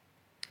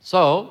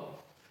 So,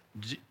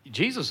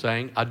 Jesus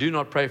saying, I do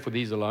not pray for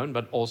these alone,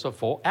 but also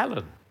for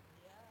Allan.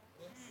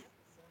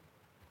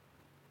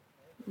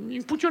 You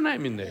can put your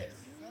name in there.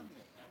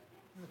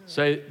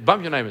 Say,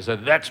 bump your name and say,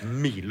 that's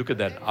me. Look at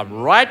that. I'm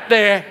right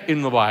there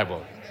in the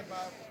Bible.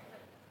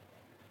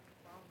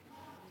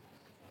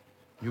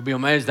 You'll be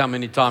amazed how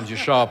many times you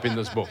show up in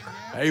this book.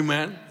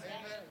 Amen.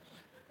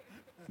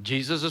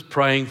 Jesus is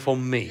praying for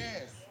me.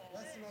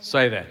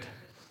 Say that.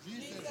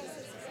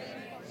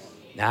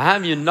 Now, how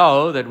do you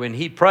know that when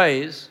He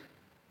prays,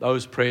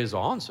 those prayers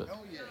are answered?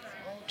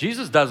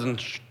 Jesus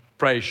doesn't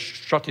pray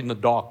shot in the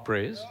dark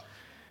prayers.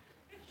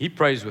 He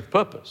prays with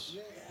purpose.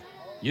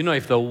 You know,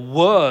 if the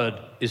Word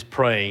is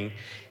praying,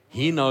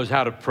 He knows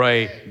how to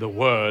pray the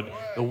Word.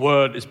 The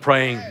Word is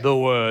praying the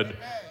Word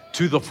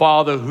to the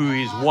Father who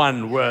He's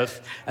one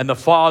with, and the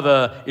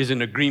Father is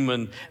in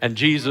agreement, and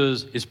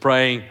Jesus is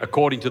praying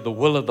according to the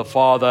will of the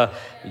Father.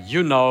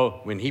 You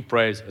know, when He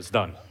prays, it's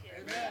done.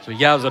 So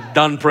here's a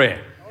done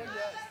prayer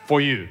for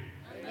you.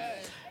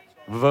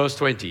 Verse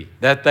 20,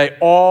 that they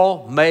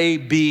all may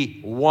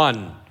be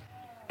one,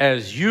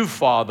 as you,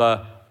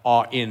 Father,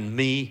 are in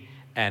me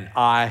and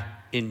I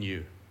in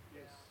you.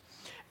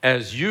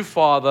 As you,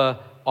 Father,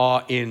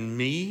 are in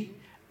me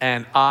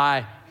and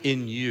I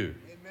in you.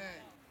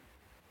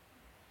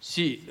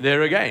 See,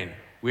 there again,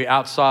 we're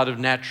outside of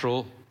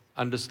natural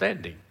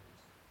understanding.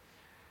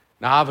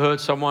 Now, I've heard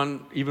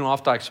someone, even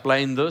after I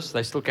explained this,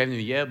 they still came to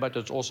me, yeah, but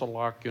it's also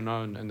like, you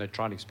know, and they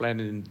try to explain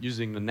it in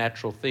using the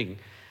natural thing.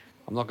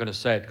 I'm not going to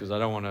say it because I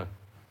don't want to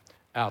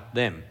out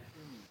them.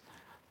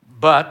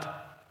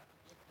 But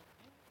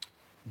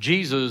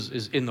Jesus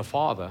is in the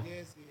Father.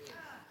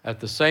 At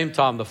the same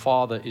time, the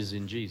Father is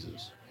in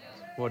Jesus.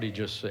 What He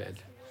just said.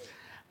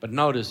 But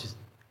notice,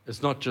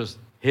 it's not just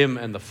Him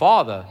and the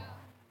Father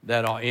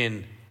that are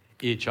in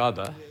each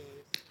other,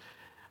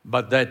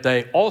 but that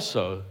they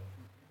also,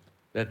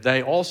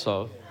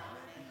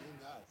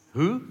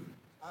 who?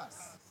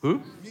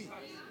 Who?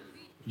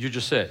 You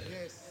just said.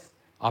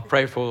 I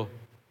pray for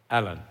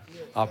Allan.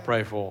 I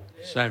pray for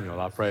Samuel.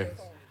 I pray.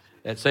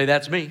 Say,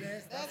 that's me.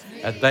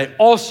 That they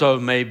also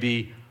may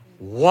be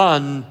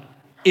one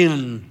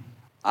in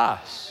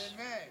us.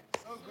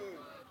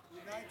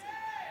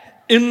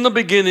 In the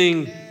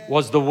beginning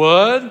was the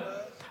Word.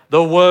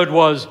 The Word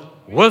was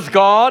with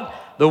God.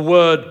 The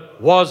Word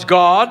was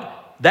God.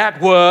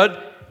 That Word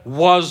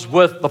was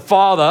with the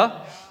Father.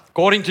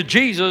 According to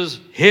Jesus,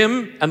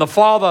 Him and the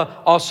Father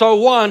are so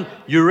one,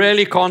 you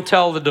really can't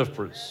tell the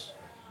difference.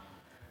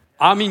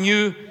 I'm in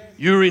you,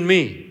 you're in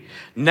me.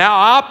 Now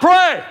I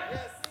pray,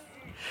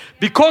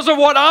 because of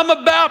what I'm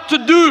about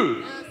to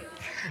do,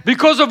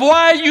 because of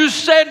why you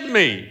sent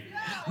me,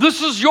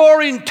 this is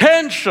your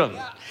intention,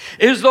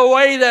 is the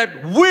way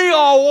that we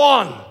are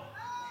one.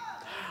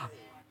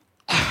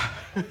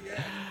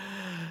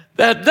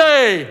 That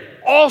they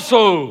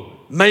also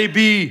may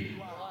be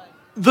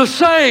the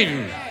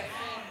same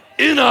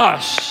in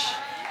us.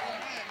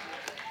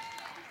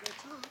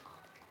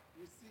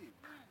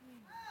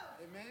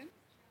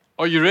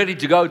 Are you ready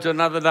to go to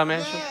another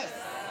dimension?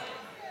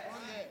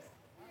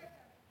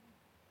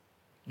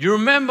 You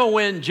remember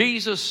when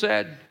Jesus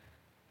said,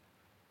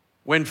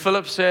 when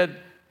Philip said,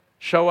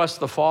 show us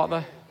the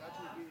Father?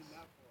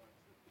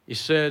 He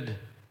said,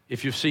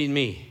 if you've seen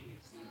me,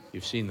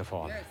 you've seen the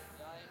Father.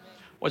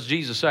 What's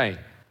Jesus saying?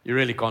 You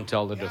really can't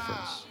tell the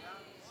difference.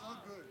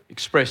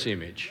 Express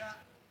image.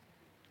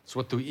 That's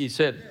what He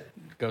said.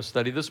 Go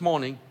study this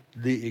morning.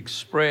 The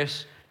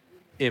express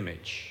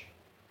image.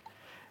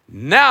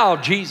 Now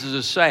Jesus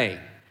is saying,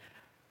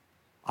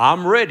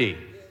 I'm ready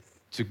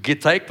to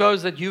take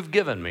those that you've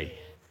given me.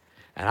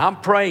 And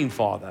I'm praying,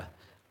 Father,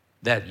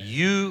 that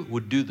you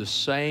would do the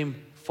same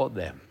for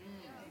them.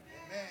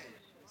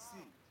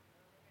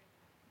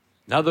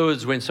 In other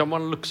words, when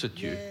someone looks at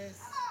you,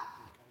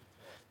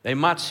 they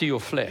might see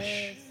your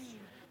flesh,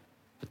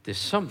 but there's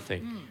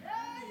something.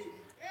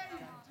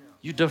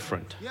 You're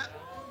different.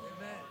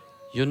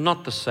 You're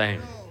not the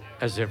same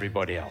as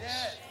everybody else.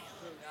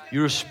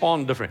 You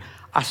respond different.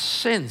 I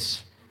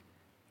sense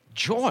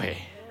joy.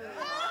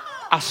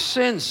 I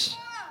sense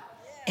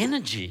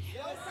energy.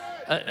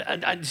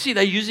 I see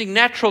they're using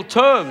natural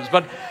terms,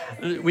 but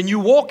when you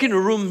walk in a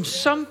room,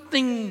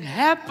 something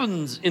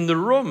happens in the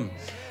room.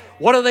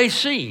 What are they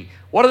seeing?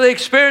 What are they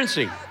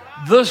experiencing?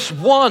 This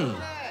one,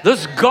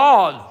 this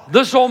God,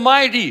 this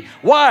Almighty.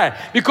 Why?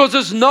 Because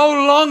it's no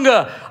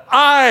longer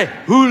I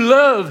who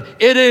live.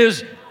 It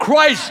is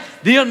Christ,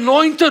 the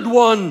anointed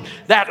one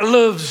that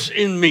lives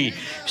in me.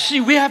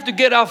 See, we have to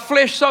get our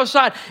flesh so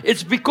aside.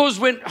 It's because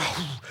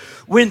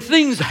when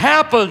things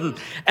happen,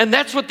 and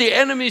that's what the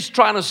enemy's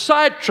trying to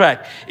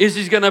sidetrack, is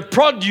he's going to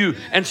prod you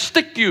and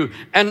stick you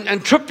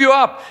and trip you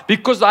up,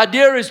 because the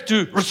idea is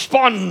to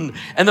respond.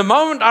 And the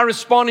moment I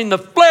respond in the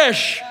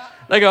flesh,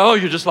 they go, oh,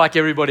 you're just like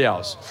everybody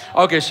else.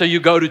 Okay, so you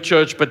go to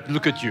church, but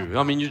look at you.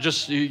 I mean,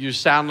 you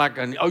sound like,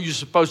 oh, you're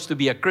supposed to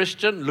be a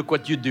Christian? Look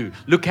what you do.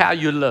 Look how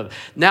you live.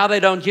 Now they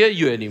don't hear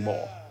you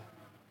anymore.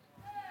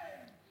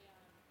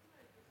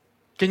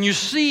 Can you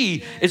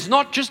see? It's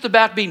not just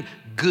about being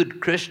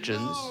good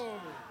Christians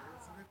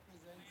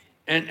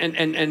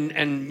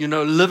and you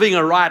know, living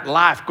a right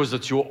life because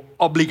it's your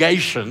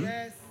obligation.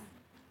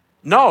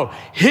 No,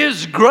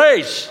 His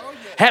grace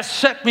has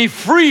set me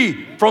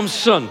free from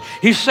sin.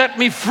 He set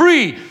me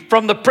free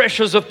from the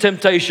pressures of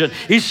temptation.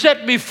 He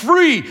set me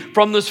free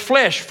from this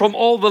flesh, from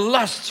all the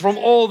lusts, from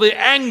all the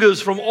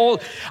angers, from all.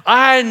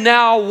 I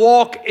now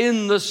walk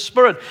in the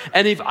Spirit.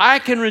 And if I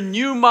can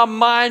renew my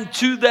mind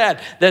to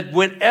that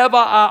whenever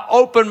I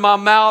open my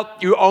mouth,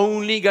 you're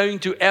only going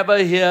to ever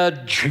hear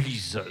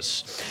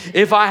Jesus.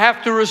 If I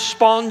have to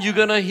respond, you're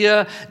going to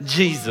hear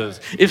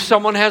Jesus. If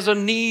someone has a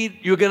need,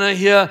 you're going to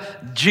hear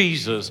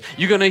Jesus.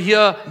 You're going to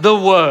hear the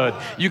Word.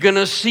 You're going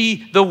to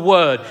see the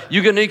Word.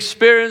 You're going to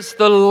experience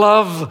the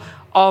love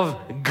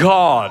of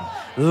God.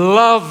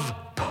 Love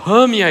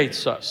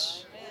permeates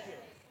us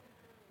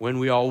when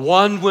we are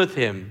one with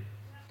Him,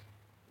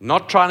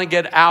 not trying to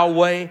get our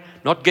way,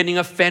 not getting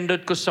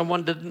offended because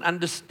someone didn't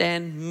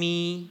understand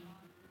me.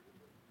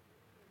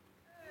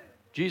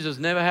 Jesus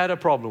never had a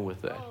problem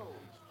with that.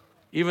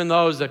 Even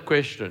those that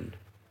questioned,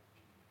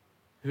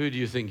 who do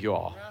you think you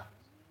are?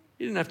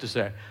 He didn't have to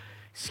say,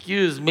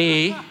 excuse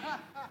me,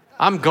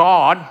 I'm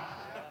God.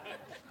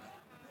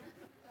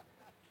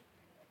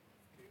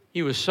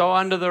 He was so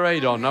under the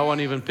radar, no one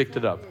even picked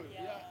it up.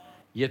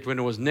 Yet when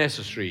it was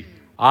necessary,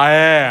 I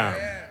am.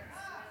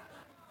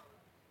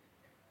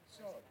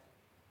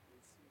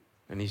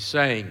 And He's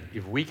saying,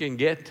 if we can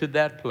get to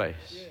that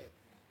place,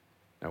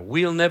 now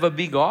we'll never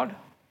be God.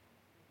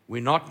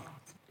 We're not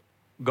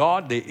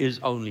God. There is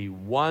only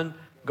one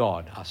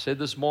God. I said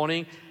this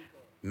morning,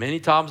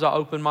 many times I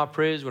open my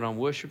prayers when I'm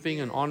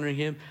worshiping and honoring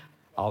Him.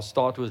 I'll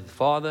start with,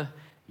 Father,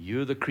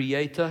 you're the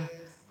creator,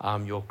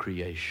 I'm your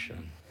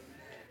creation.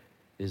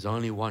 There's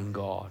only one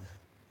God.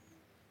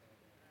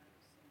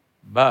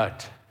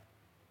 But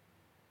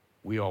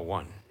we are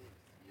one.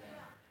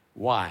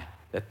 Why?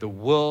 That the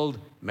world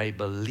may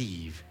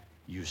believe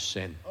you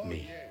sent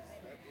me.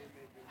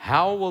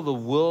 How will the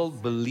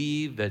world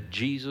believe that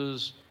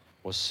Jesus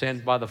was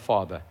sent by the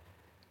Father?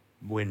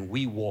 When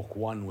we walk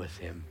one with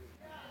Him.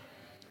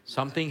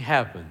 Something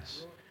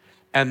happens.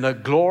 And the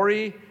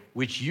glory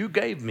which you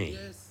gave me,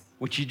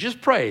 which you just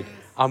prayed,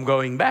 I'm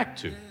going back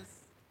to.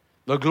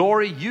 The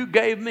glory you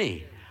gave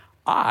me,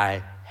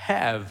 I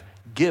have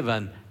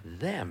given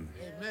them,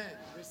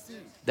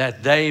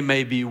 that they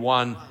may be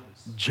one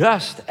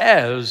just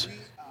as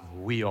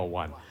we are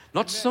one.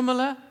 Not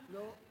similar,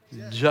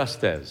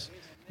 just as.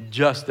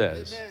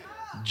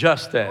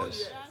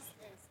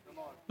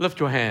 Lift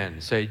your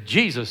hand, say,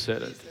 Jesus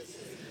said it.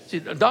 See,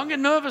 don't get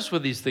nervous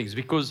with these things,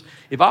 because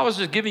if I was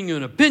just giving you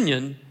an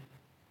opinion,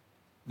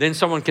 then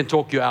someone can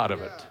talk you out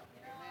of it.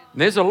 And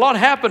there's a lot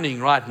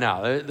happening right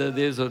now.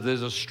 There's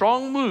a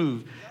strong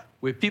move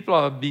where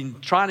people have been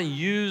trying to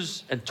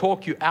use and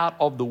talk you out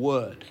of the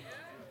Word,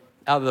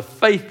 out of the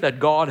faith that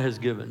God has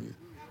given you.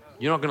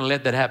 You're not going to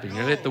let that happen. You're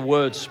going to let the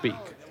Word speak.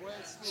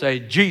 Say,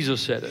 Jesus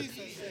said it.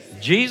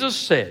 Jesus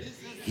said,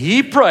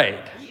 He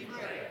prayed.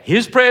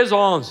 His prayers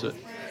are answered.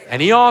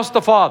 And He asked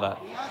the Father,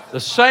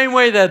 the same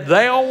way that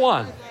they are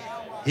one,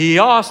 He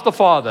asked the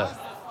Father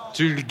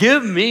to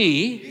give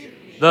me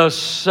the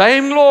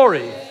same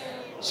glory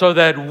so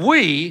that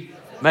we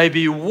may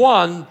be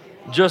one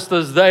just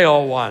as they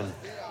are one.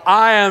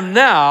 I am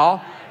now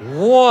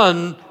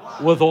one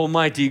with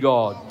Almighty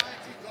God.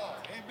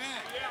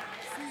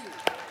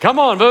 Come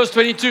on, verse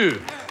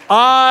 22.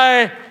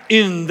 I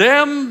in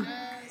them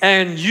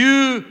and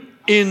you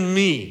in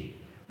me,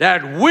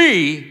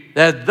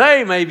 that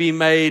they may be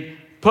made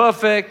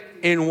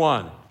perfect in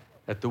one,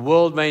 that the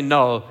world may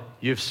know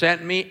you've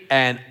sent me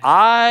and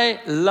I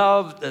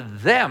loved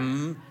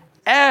them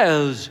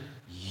as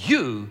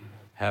you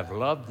have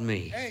loved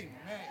me.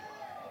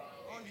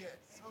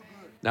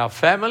 Now,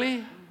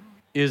 family,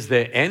 Is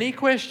there any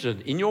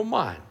question in your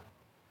mind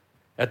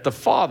that the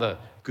Father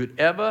could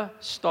ever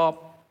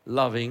stop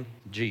loving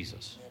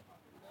Jesus?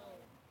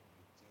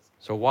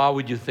 So why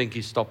would you think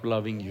He stopped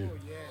loving you?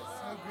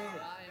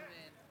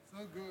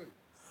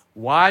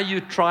 Why are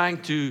you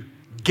trying to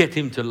get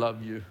Him to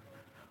love you?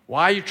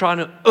 Why are you trying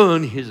to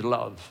earn His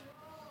love?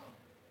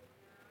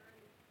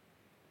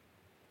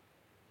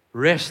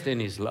 Rest in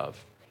His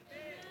love.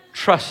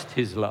 Trust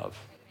His love.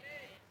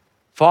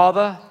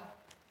 Father,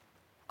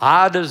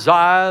 I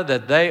desire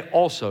that they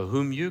also,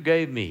 whom you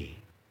gave me,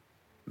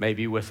 may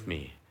be with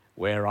me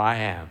where I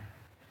am,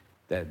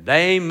 that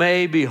they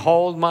may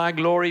behold my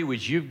glory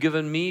which you've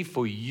given me,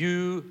 for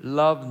you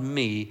loved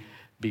me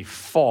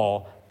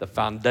before the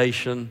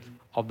foundation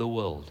of the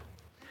world.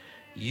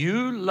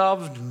 You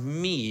loved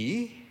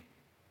me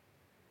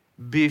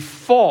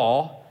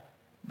before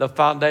the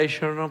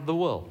foundation of the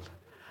world.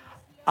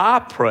 I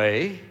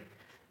pray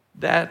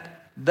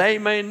that they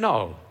may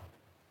know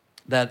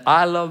that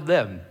I love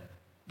them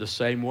the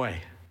same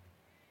way.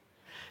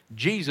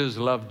 Jesus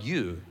loved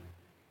you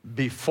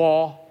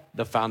before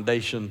the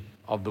foundation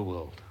of the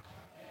world.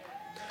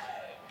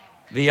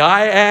 The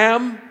I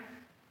am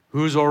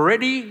who's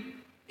already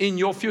in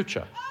your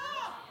future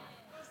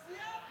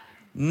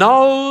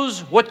knows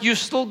what you're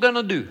still going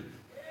to do.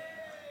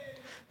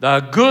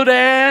 The good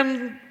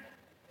and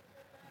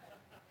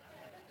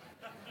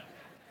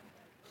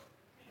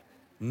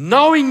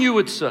knowing you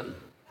would sin,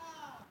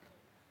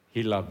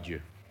 He loved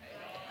you.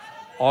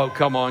 Oh,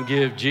 come on,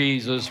 give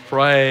Jesus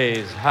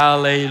praise.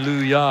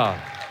 Hallelujah.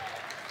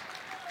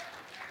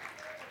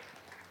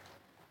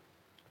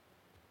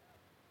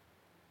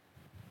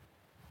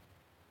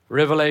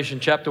 Revelation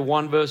chapter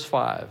 1, verse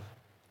 5.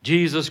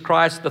 Jesus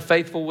Christ, the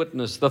faithful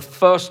witness, the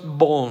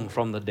firstborn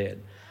from the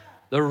dead,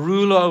 the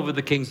ruler over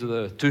the kings of the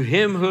earth, to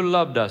Him who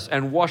loved us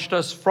and washed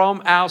us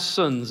from our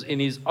sins in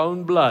His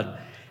own blood,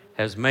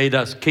 has made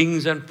us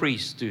kings and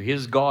priests to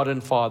His God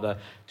and Father.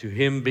 To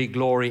Him be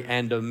glory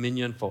and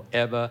dominion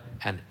forever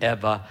and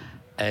ever.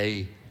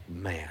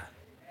 Amen.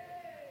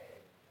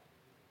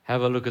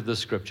 Have a look at the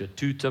scripture,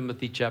 2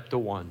 Timothy chapter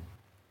 1.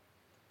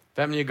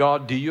 Family of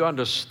God, do you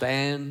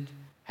understand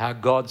how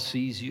God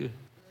sees you?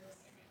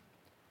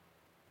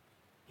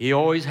 He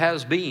always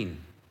has been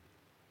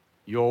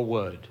your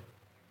Word,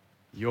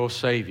 your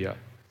Savior.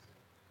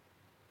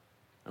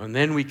 And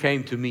then we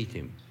came to meet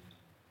Him.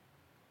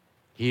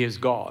 He is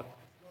God.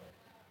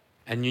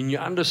 And when you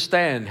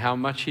understand how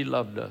much He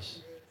loved us,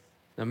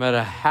 no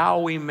matter how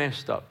we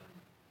messed up,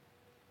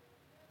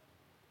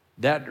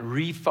 that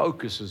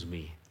refocuses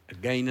me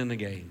again and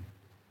again.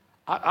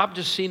 I've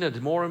just seen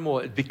it more and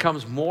more. It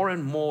becomes more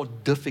and more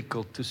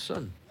difficult to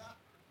sin.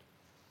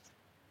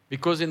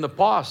 Because in the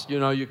past,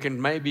 you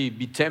can maybe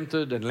be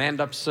tempted and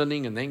land up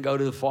sinning and then go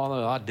to the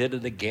Father, I did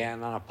it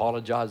again, I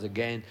apologize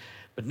again.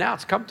 But now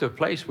it's come to a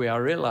place where I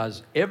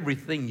realize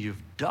everything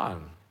you've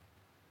done,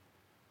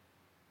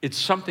 it's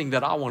something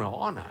that I want to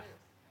honor.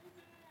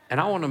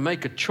 And I want to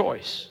make a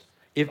choice.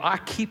 If I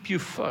keep you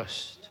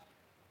first,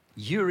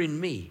 you're in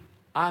me,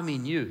 I'm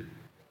in you.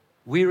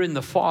 We're in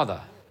the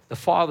Father. The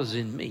Father's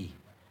in me.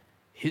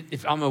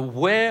 If I'm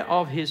aware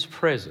of His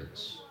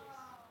presence,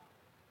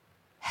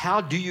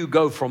 how do you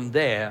go from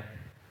there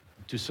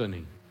to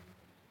sinning?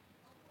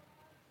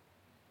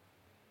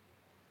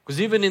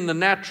 Because even in the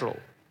natural,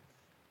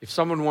 if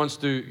someone wants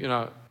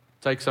to,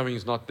 take something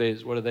that's not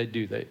theirs, what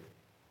do?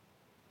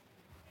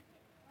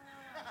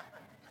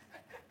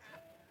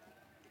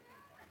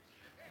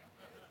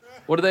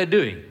 What are they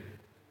doing?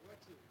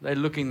 They're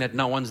looking that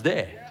no one's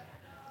there.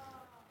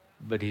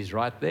 But He's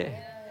right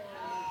there.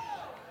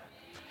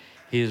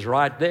 He's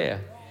right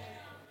there.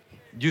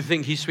 Do you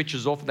think He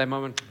switches off at that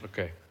moment?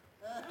 Okay.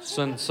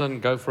 Sin,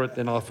 go for it,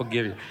 then I'll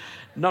forgive you.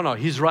 No,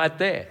 He's right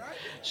there.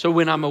 So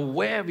when I'm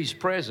aware of His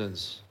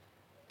presence,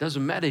 it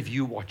doesn't matter if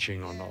you're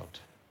watching or not.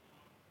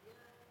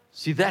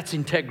 See, that's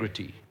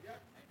integrity.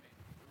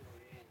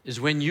 Is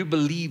when you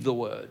believe the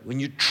Word, when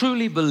you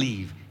truly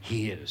believe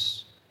He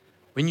is.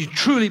 When you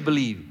truly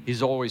believe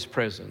He's always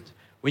present.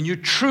 When you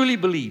truly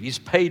believe He's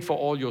paid for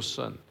all your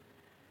sin.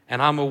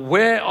 And I'm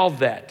aware of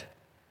that.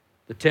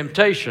 The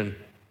temptation,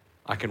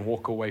 I can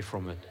walk away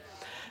from it.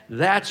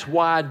 That's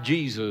why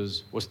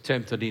Jesus was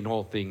tempted in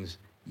all things,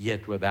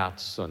 yet without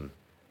sin.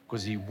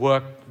 Because He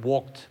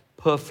walked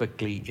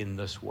perfectly in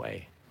this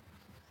way.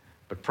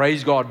 But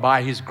praise God,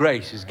 by His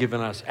grace, He's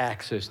given us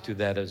access to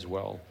that as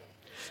well.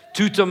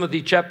 2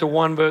 Timothy chapter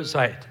 1, verse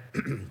 8.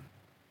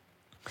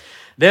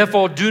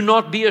 Therefore, do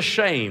not be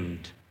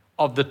ashamed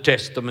of the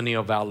testimony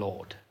of our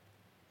Lord.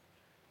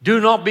 Do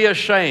not be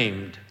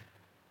ashamed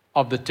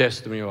of the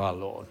testimony of our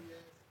Lord.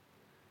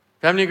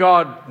 Family of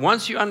God,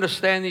 once you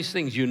understand these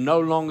things, you're no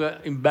longer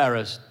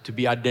embarrassed to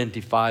be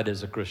identified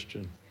as a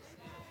Christian.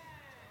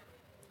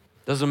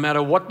 Doesn't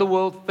matter what the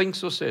world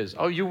thinks or says.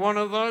 Oh, you one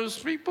of those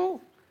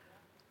people?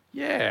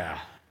 Yeah.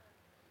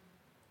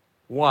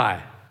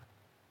 Why?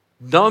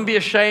 Don't be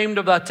ashamed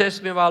of the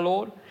testimony of our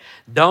Lord.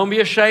 Don't be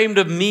ashamed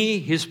of me,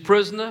 His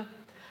prisoner.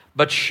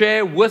 but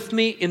share with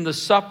me in the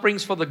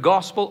sufferings for the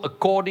gospel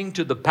according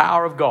to the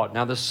power of God.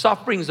 Now, the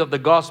sufferings of the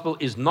gospel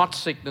is not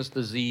sickness,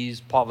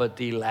 disease,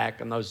 poverty,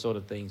 lack, and those sort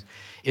of things.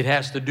 It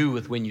has to do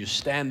with when you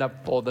stand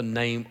up for the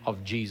name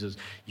of Jesus.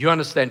 You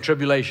understand,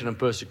 tribulation and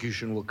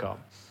persecution will come.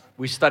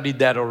 We studied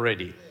that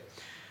already.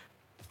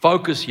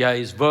 Focus here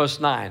is verse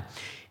 9.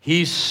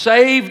 He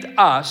saved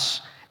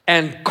us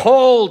and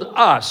called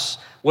us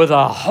with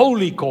a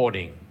holy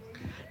calling,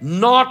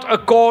 not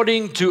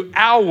according to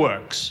our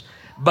works,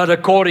 but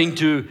according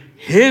to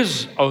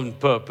His own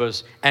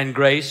purpose and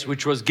grace,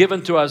 which was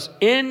given to us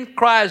in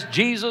Christ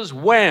Jesus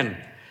when?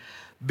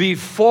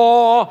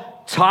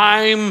 Before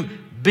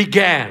time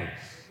began.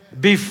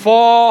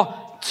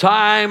 Before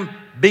time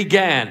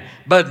began.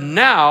 But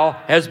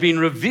now has been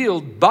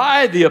revealed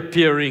by the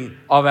appearing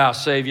of our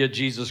Savior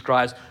Jesus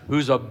Christ,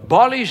 who's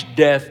abolished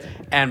death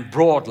and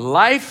brought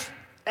life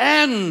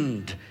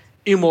and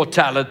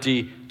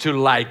immortality to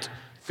light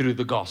through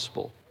the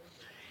gospel.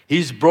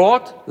 He's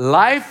brought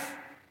life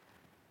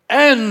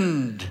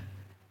and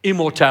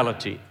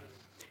immortality.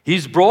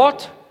 He's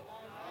brought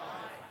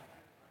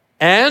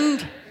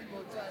and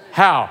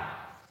how?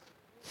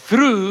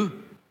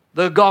 Through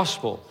the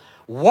gospel.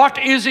 What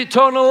is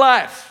eternal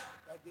life?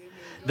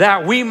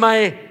 That we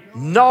may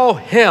know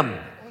Him.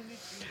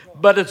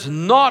 But it's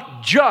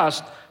not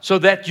just so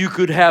that you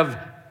could have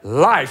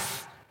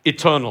life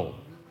eternal.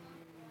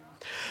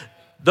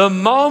 The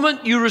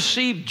moment you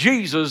receive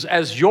Jesus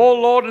as your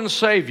Lord and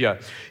Savior,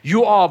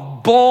 you are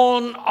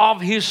born of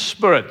His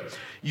Spirit.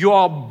 You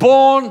are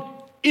born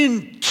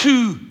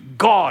into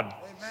God.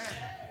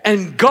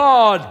 And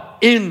God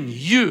in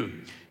you.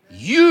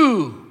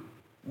 You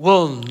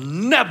will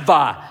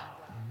never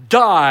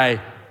die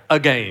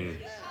again.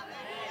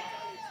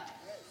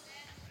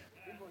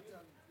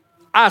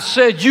 I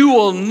said you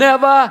will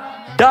never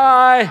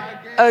die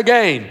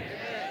again.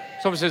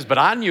 Someone says, but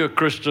I knew a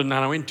Christian and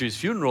I went to his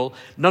funeral.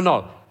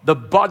 No. The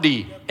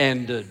body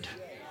ended.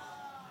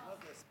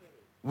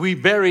 We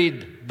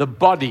buried the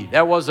body.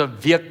 That was a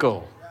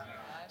vehicle.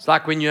 It's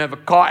like when you have a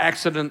car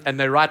accident and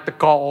they write the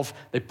car off.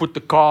 They put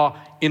the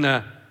car in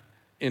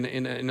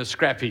a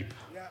scrap heap.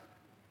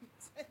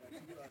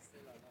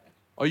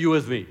 Are you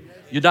with me?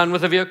 You done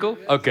with the vehicle?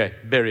 Okay,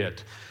 bury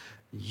it.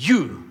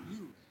 You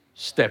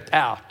stepped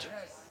out.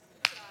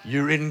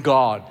 You're in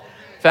God.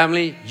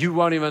 Family, you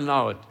won't even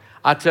know it.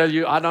 I tell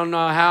you, I don't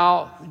know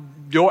how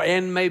your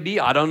end may be.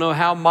 I don't know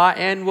how my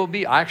end will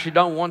be. I actually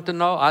don't want to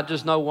know. I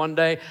just know one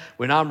day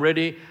when I'm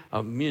ready,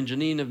 me and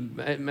Janine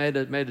have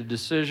made a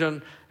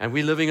decision, and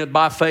we're living it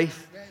by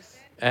faith.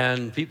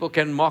 And people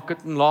can mock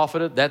it and laugh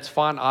at it. That's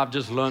fine. I've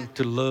just learned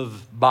to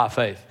live by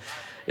faith.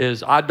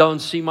 I don't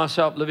see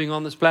myself living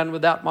on this planet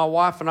without my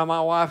wife, and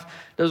my wife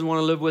doesn't want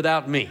to live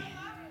without me.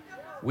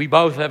 We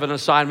both have an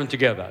assignment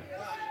together.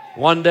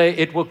 One day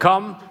it will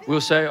come.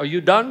 We'll say, are you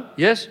done?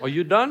 Yes. Are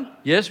you done?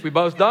 Yes. We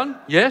both done?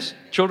 Yes.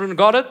 Children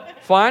got it?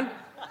 Fine.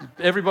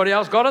 Everybody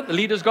else got it? The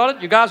leaders got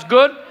it? You guys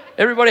good?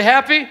 Everybody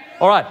happy?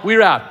 All right.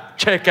 We're out.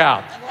 Check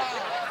out.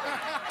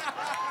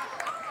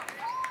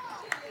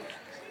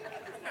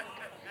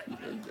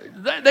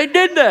 They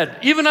did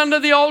that. Even under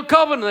the old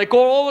covenant, they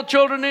call all the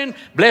children in,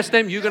 bless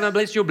them, you're going to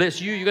bless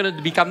you, you're going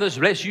to become this,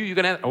 bless you,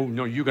 you're going to, oh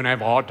no, you're going to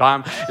have a hard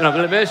time, I'm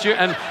going to bless you.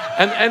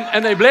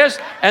 And they blessed,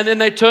 and then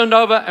they turned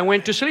over and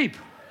went to sleep.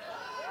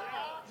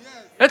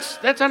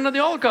 That's under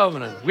the old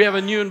covenant. We have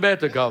a new and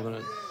better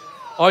covenant.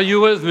 Are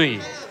you with me?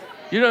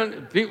 You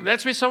don't,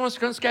 that's where someone's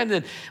going to scan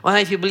in. Well,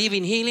 if you believe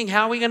in healing,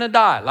 how are we going to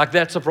die? Like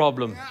that's a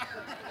problem.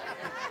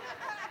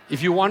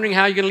 If you're wondering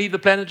how you're going to leave the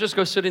planet, just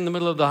go sit in the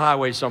middle of the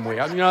highway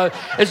somewhere. You know,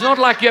 it's not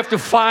like you have to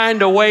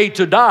find a way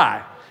to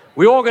die.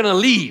 We're all going to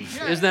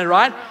leave, isn't that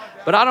right?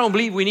 But I don't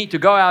believe we need to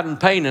go out in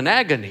pain and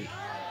agony.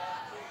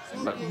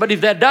 But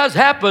if that does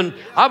happen,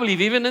 I believe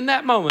even in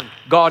that moment,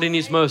 God in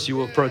His mercy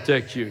will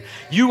protect you.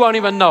 You won't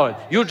even know it.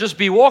 You'll just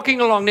be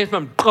walking along next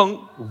moment.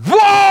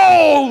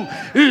 Whoa!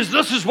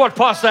 This is what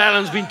Pastor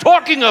Allan's been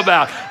talking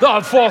about.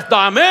 The fourth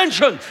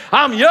dimension.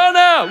 I'm here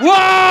now.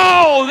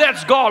 Whoa!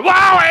 That's God.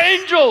 Wow!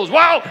 Angels.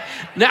 Wow!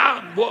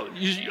 Now,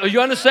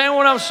 you understand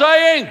what I'm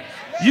saying?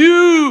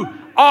 You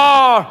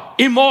are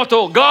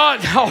immortal. God,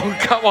 oh,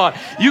 come on.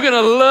 You're going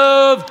to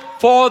live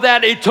for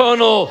that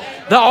eternal,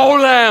 the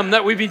old lamb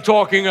that we've been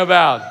talking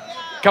about.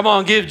 Come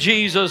on, give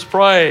Jesus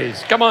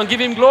praise. Come on, give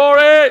Him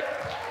glory.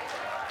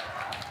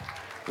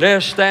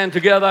 Let's stand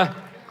together.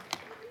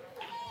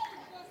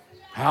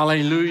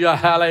 Hallelujah,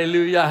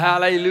 hallelujah,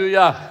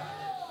 hallelujah.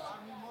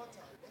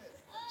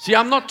 See,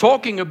 I'm not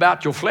talking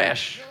about your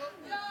flesh.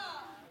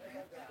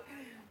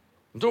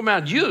 I'm talking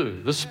about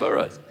you, the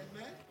Spirit.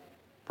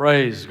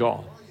 Praise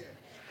God.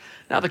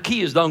 Now, the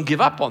key is don't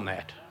give up on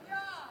that.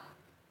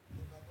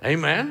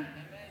 Amen.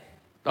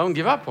 Don't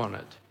give up on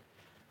it.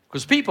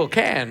 Because people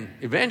can,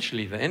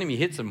 eventually, the enemy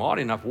hits them hard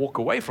enough, walk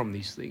away from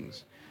these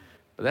things.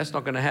 But that's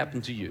not going to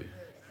happen to you.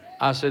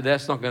 I said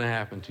that's not going to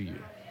happen to you.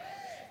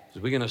 So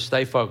we're going to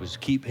stay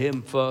focused. Keep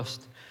Him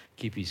first.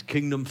 Keep His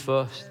kingdom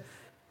first.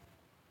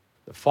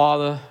 The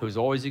Father who's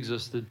always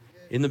existed.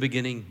 In the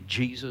beginning,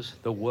 Jesus,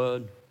 the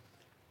Word.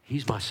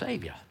 He's my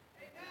Savior.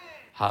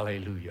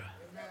 Hallelujah.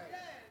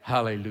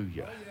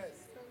 Hallelujah.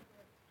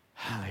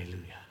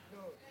 Hallelujah.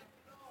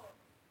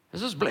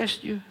 Has this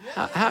blessed you?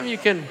 How many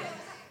can,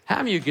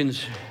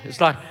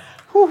 it's like,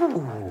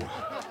 whoo.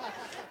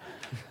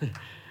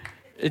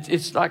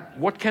 It's like,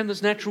 what can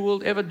this natural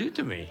world ever do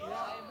to me?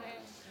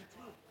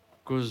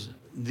 Because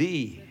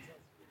the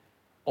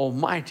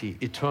Almighty,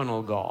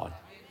 eternal God,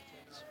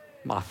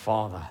 my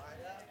Father.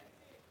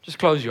 Just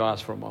close your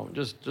eyes for a moment.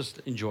 Just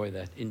enjoy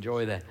that.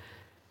 Enjoy that.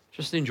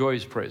 Just enjoy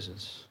His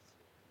presence.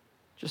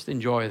 Just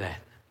enjoy that.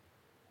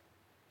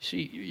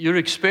 See, you're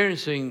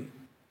experiencing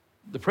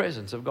the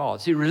presence of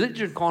God. See,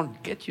 religion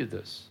can't get you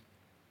this.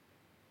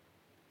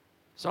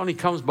 It only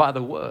comes by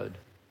the Word.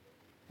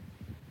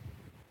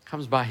 It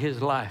comes by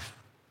His life,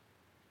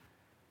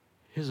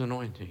 His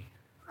anointing.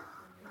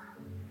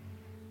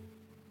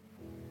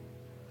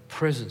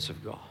 Presence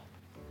of God.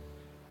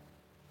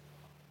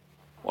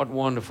 What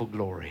wonderful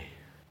glory.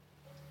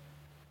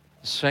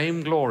 The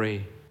same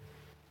glory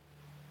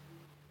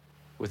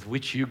with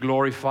which you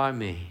glorify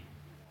me,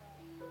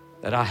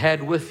 that I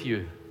had with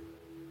you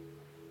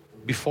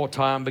before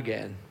time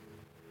began.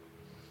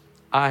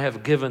 I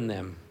have given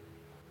them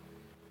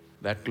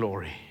that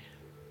glory.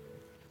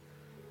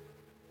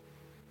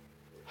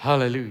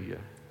 Hallelujah.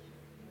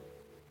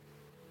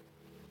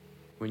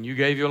 When you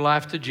gave your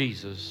life to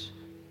Jesus,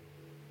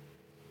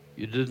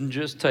 you didn't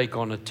just take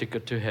on a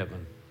ticket to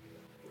heaven.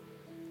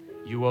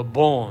 You were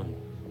born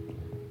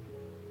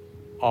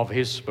of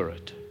His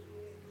Spirit,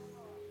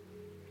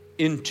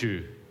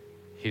 into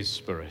His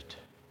Spirit,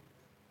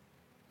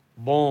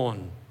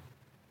 born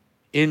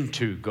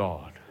into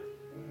God,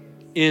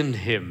 in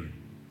Him.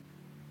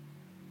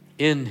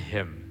 In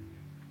Him.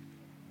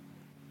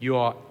 You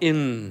are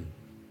in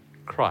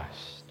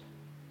Christ.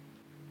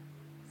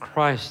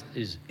 Christ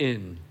is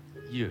in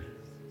you.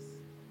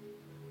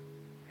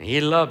 And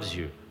He loves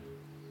you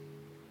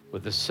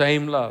with the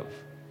same love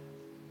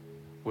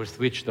with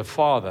which the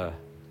Father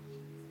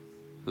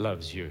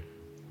loves you.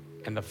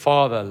 And the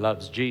Father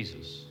loves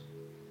Jesus.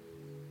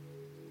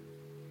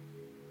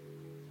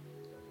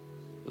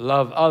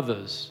 Love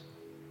others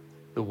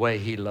the way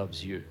He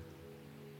loves you.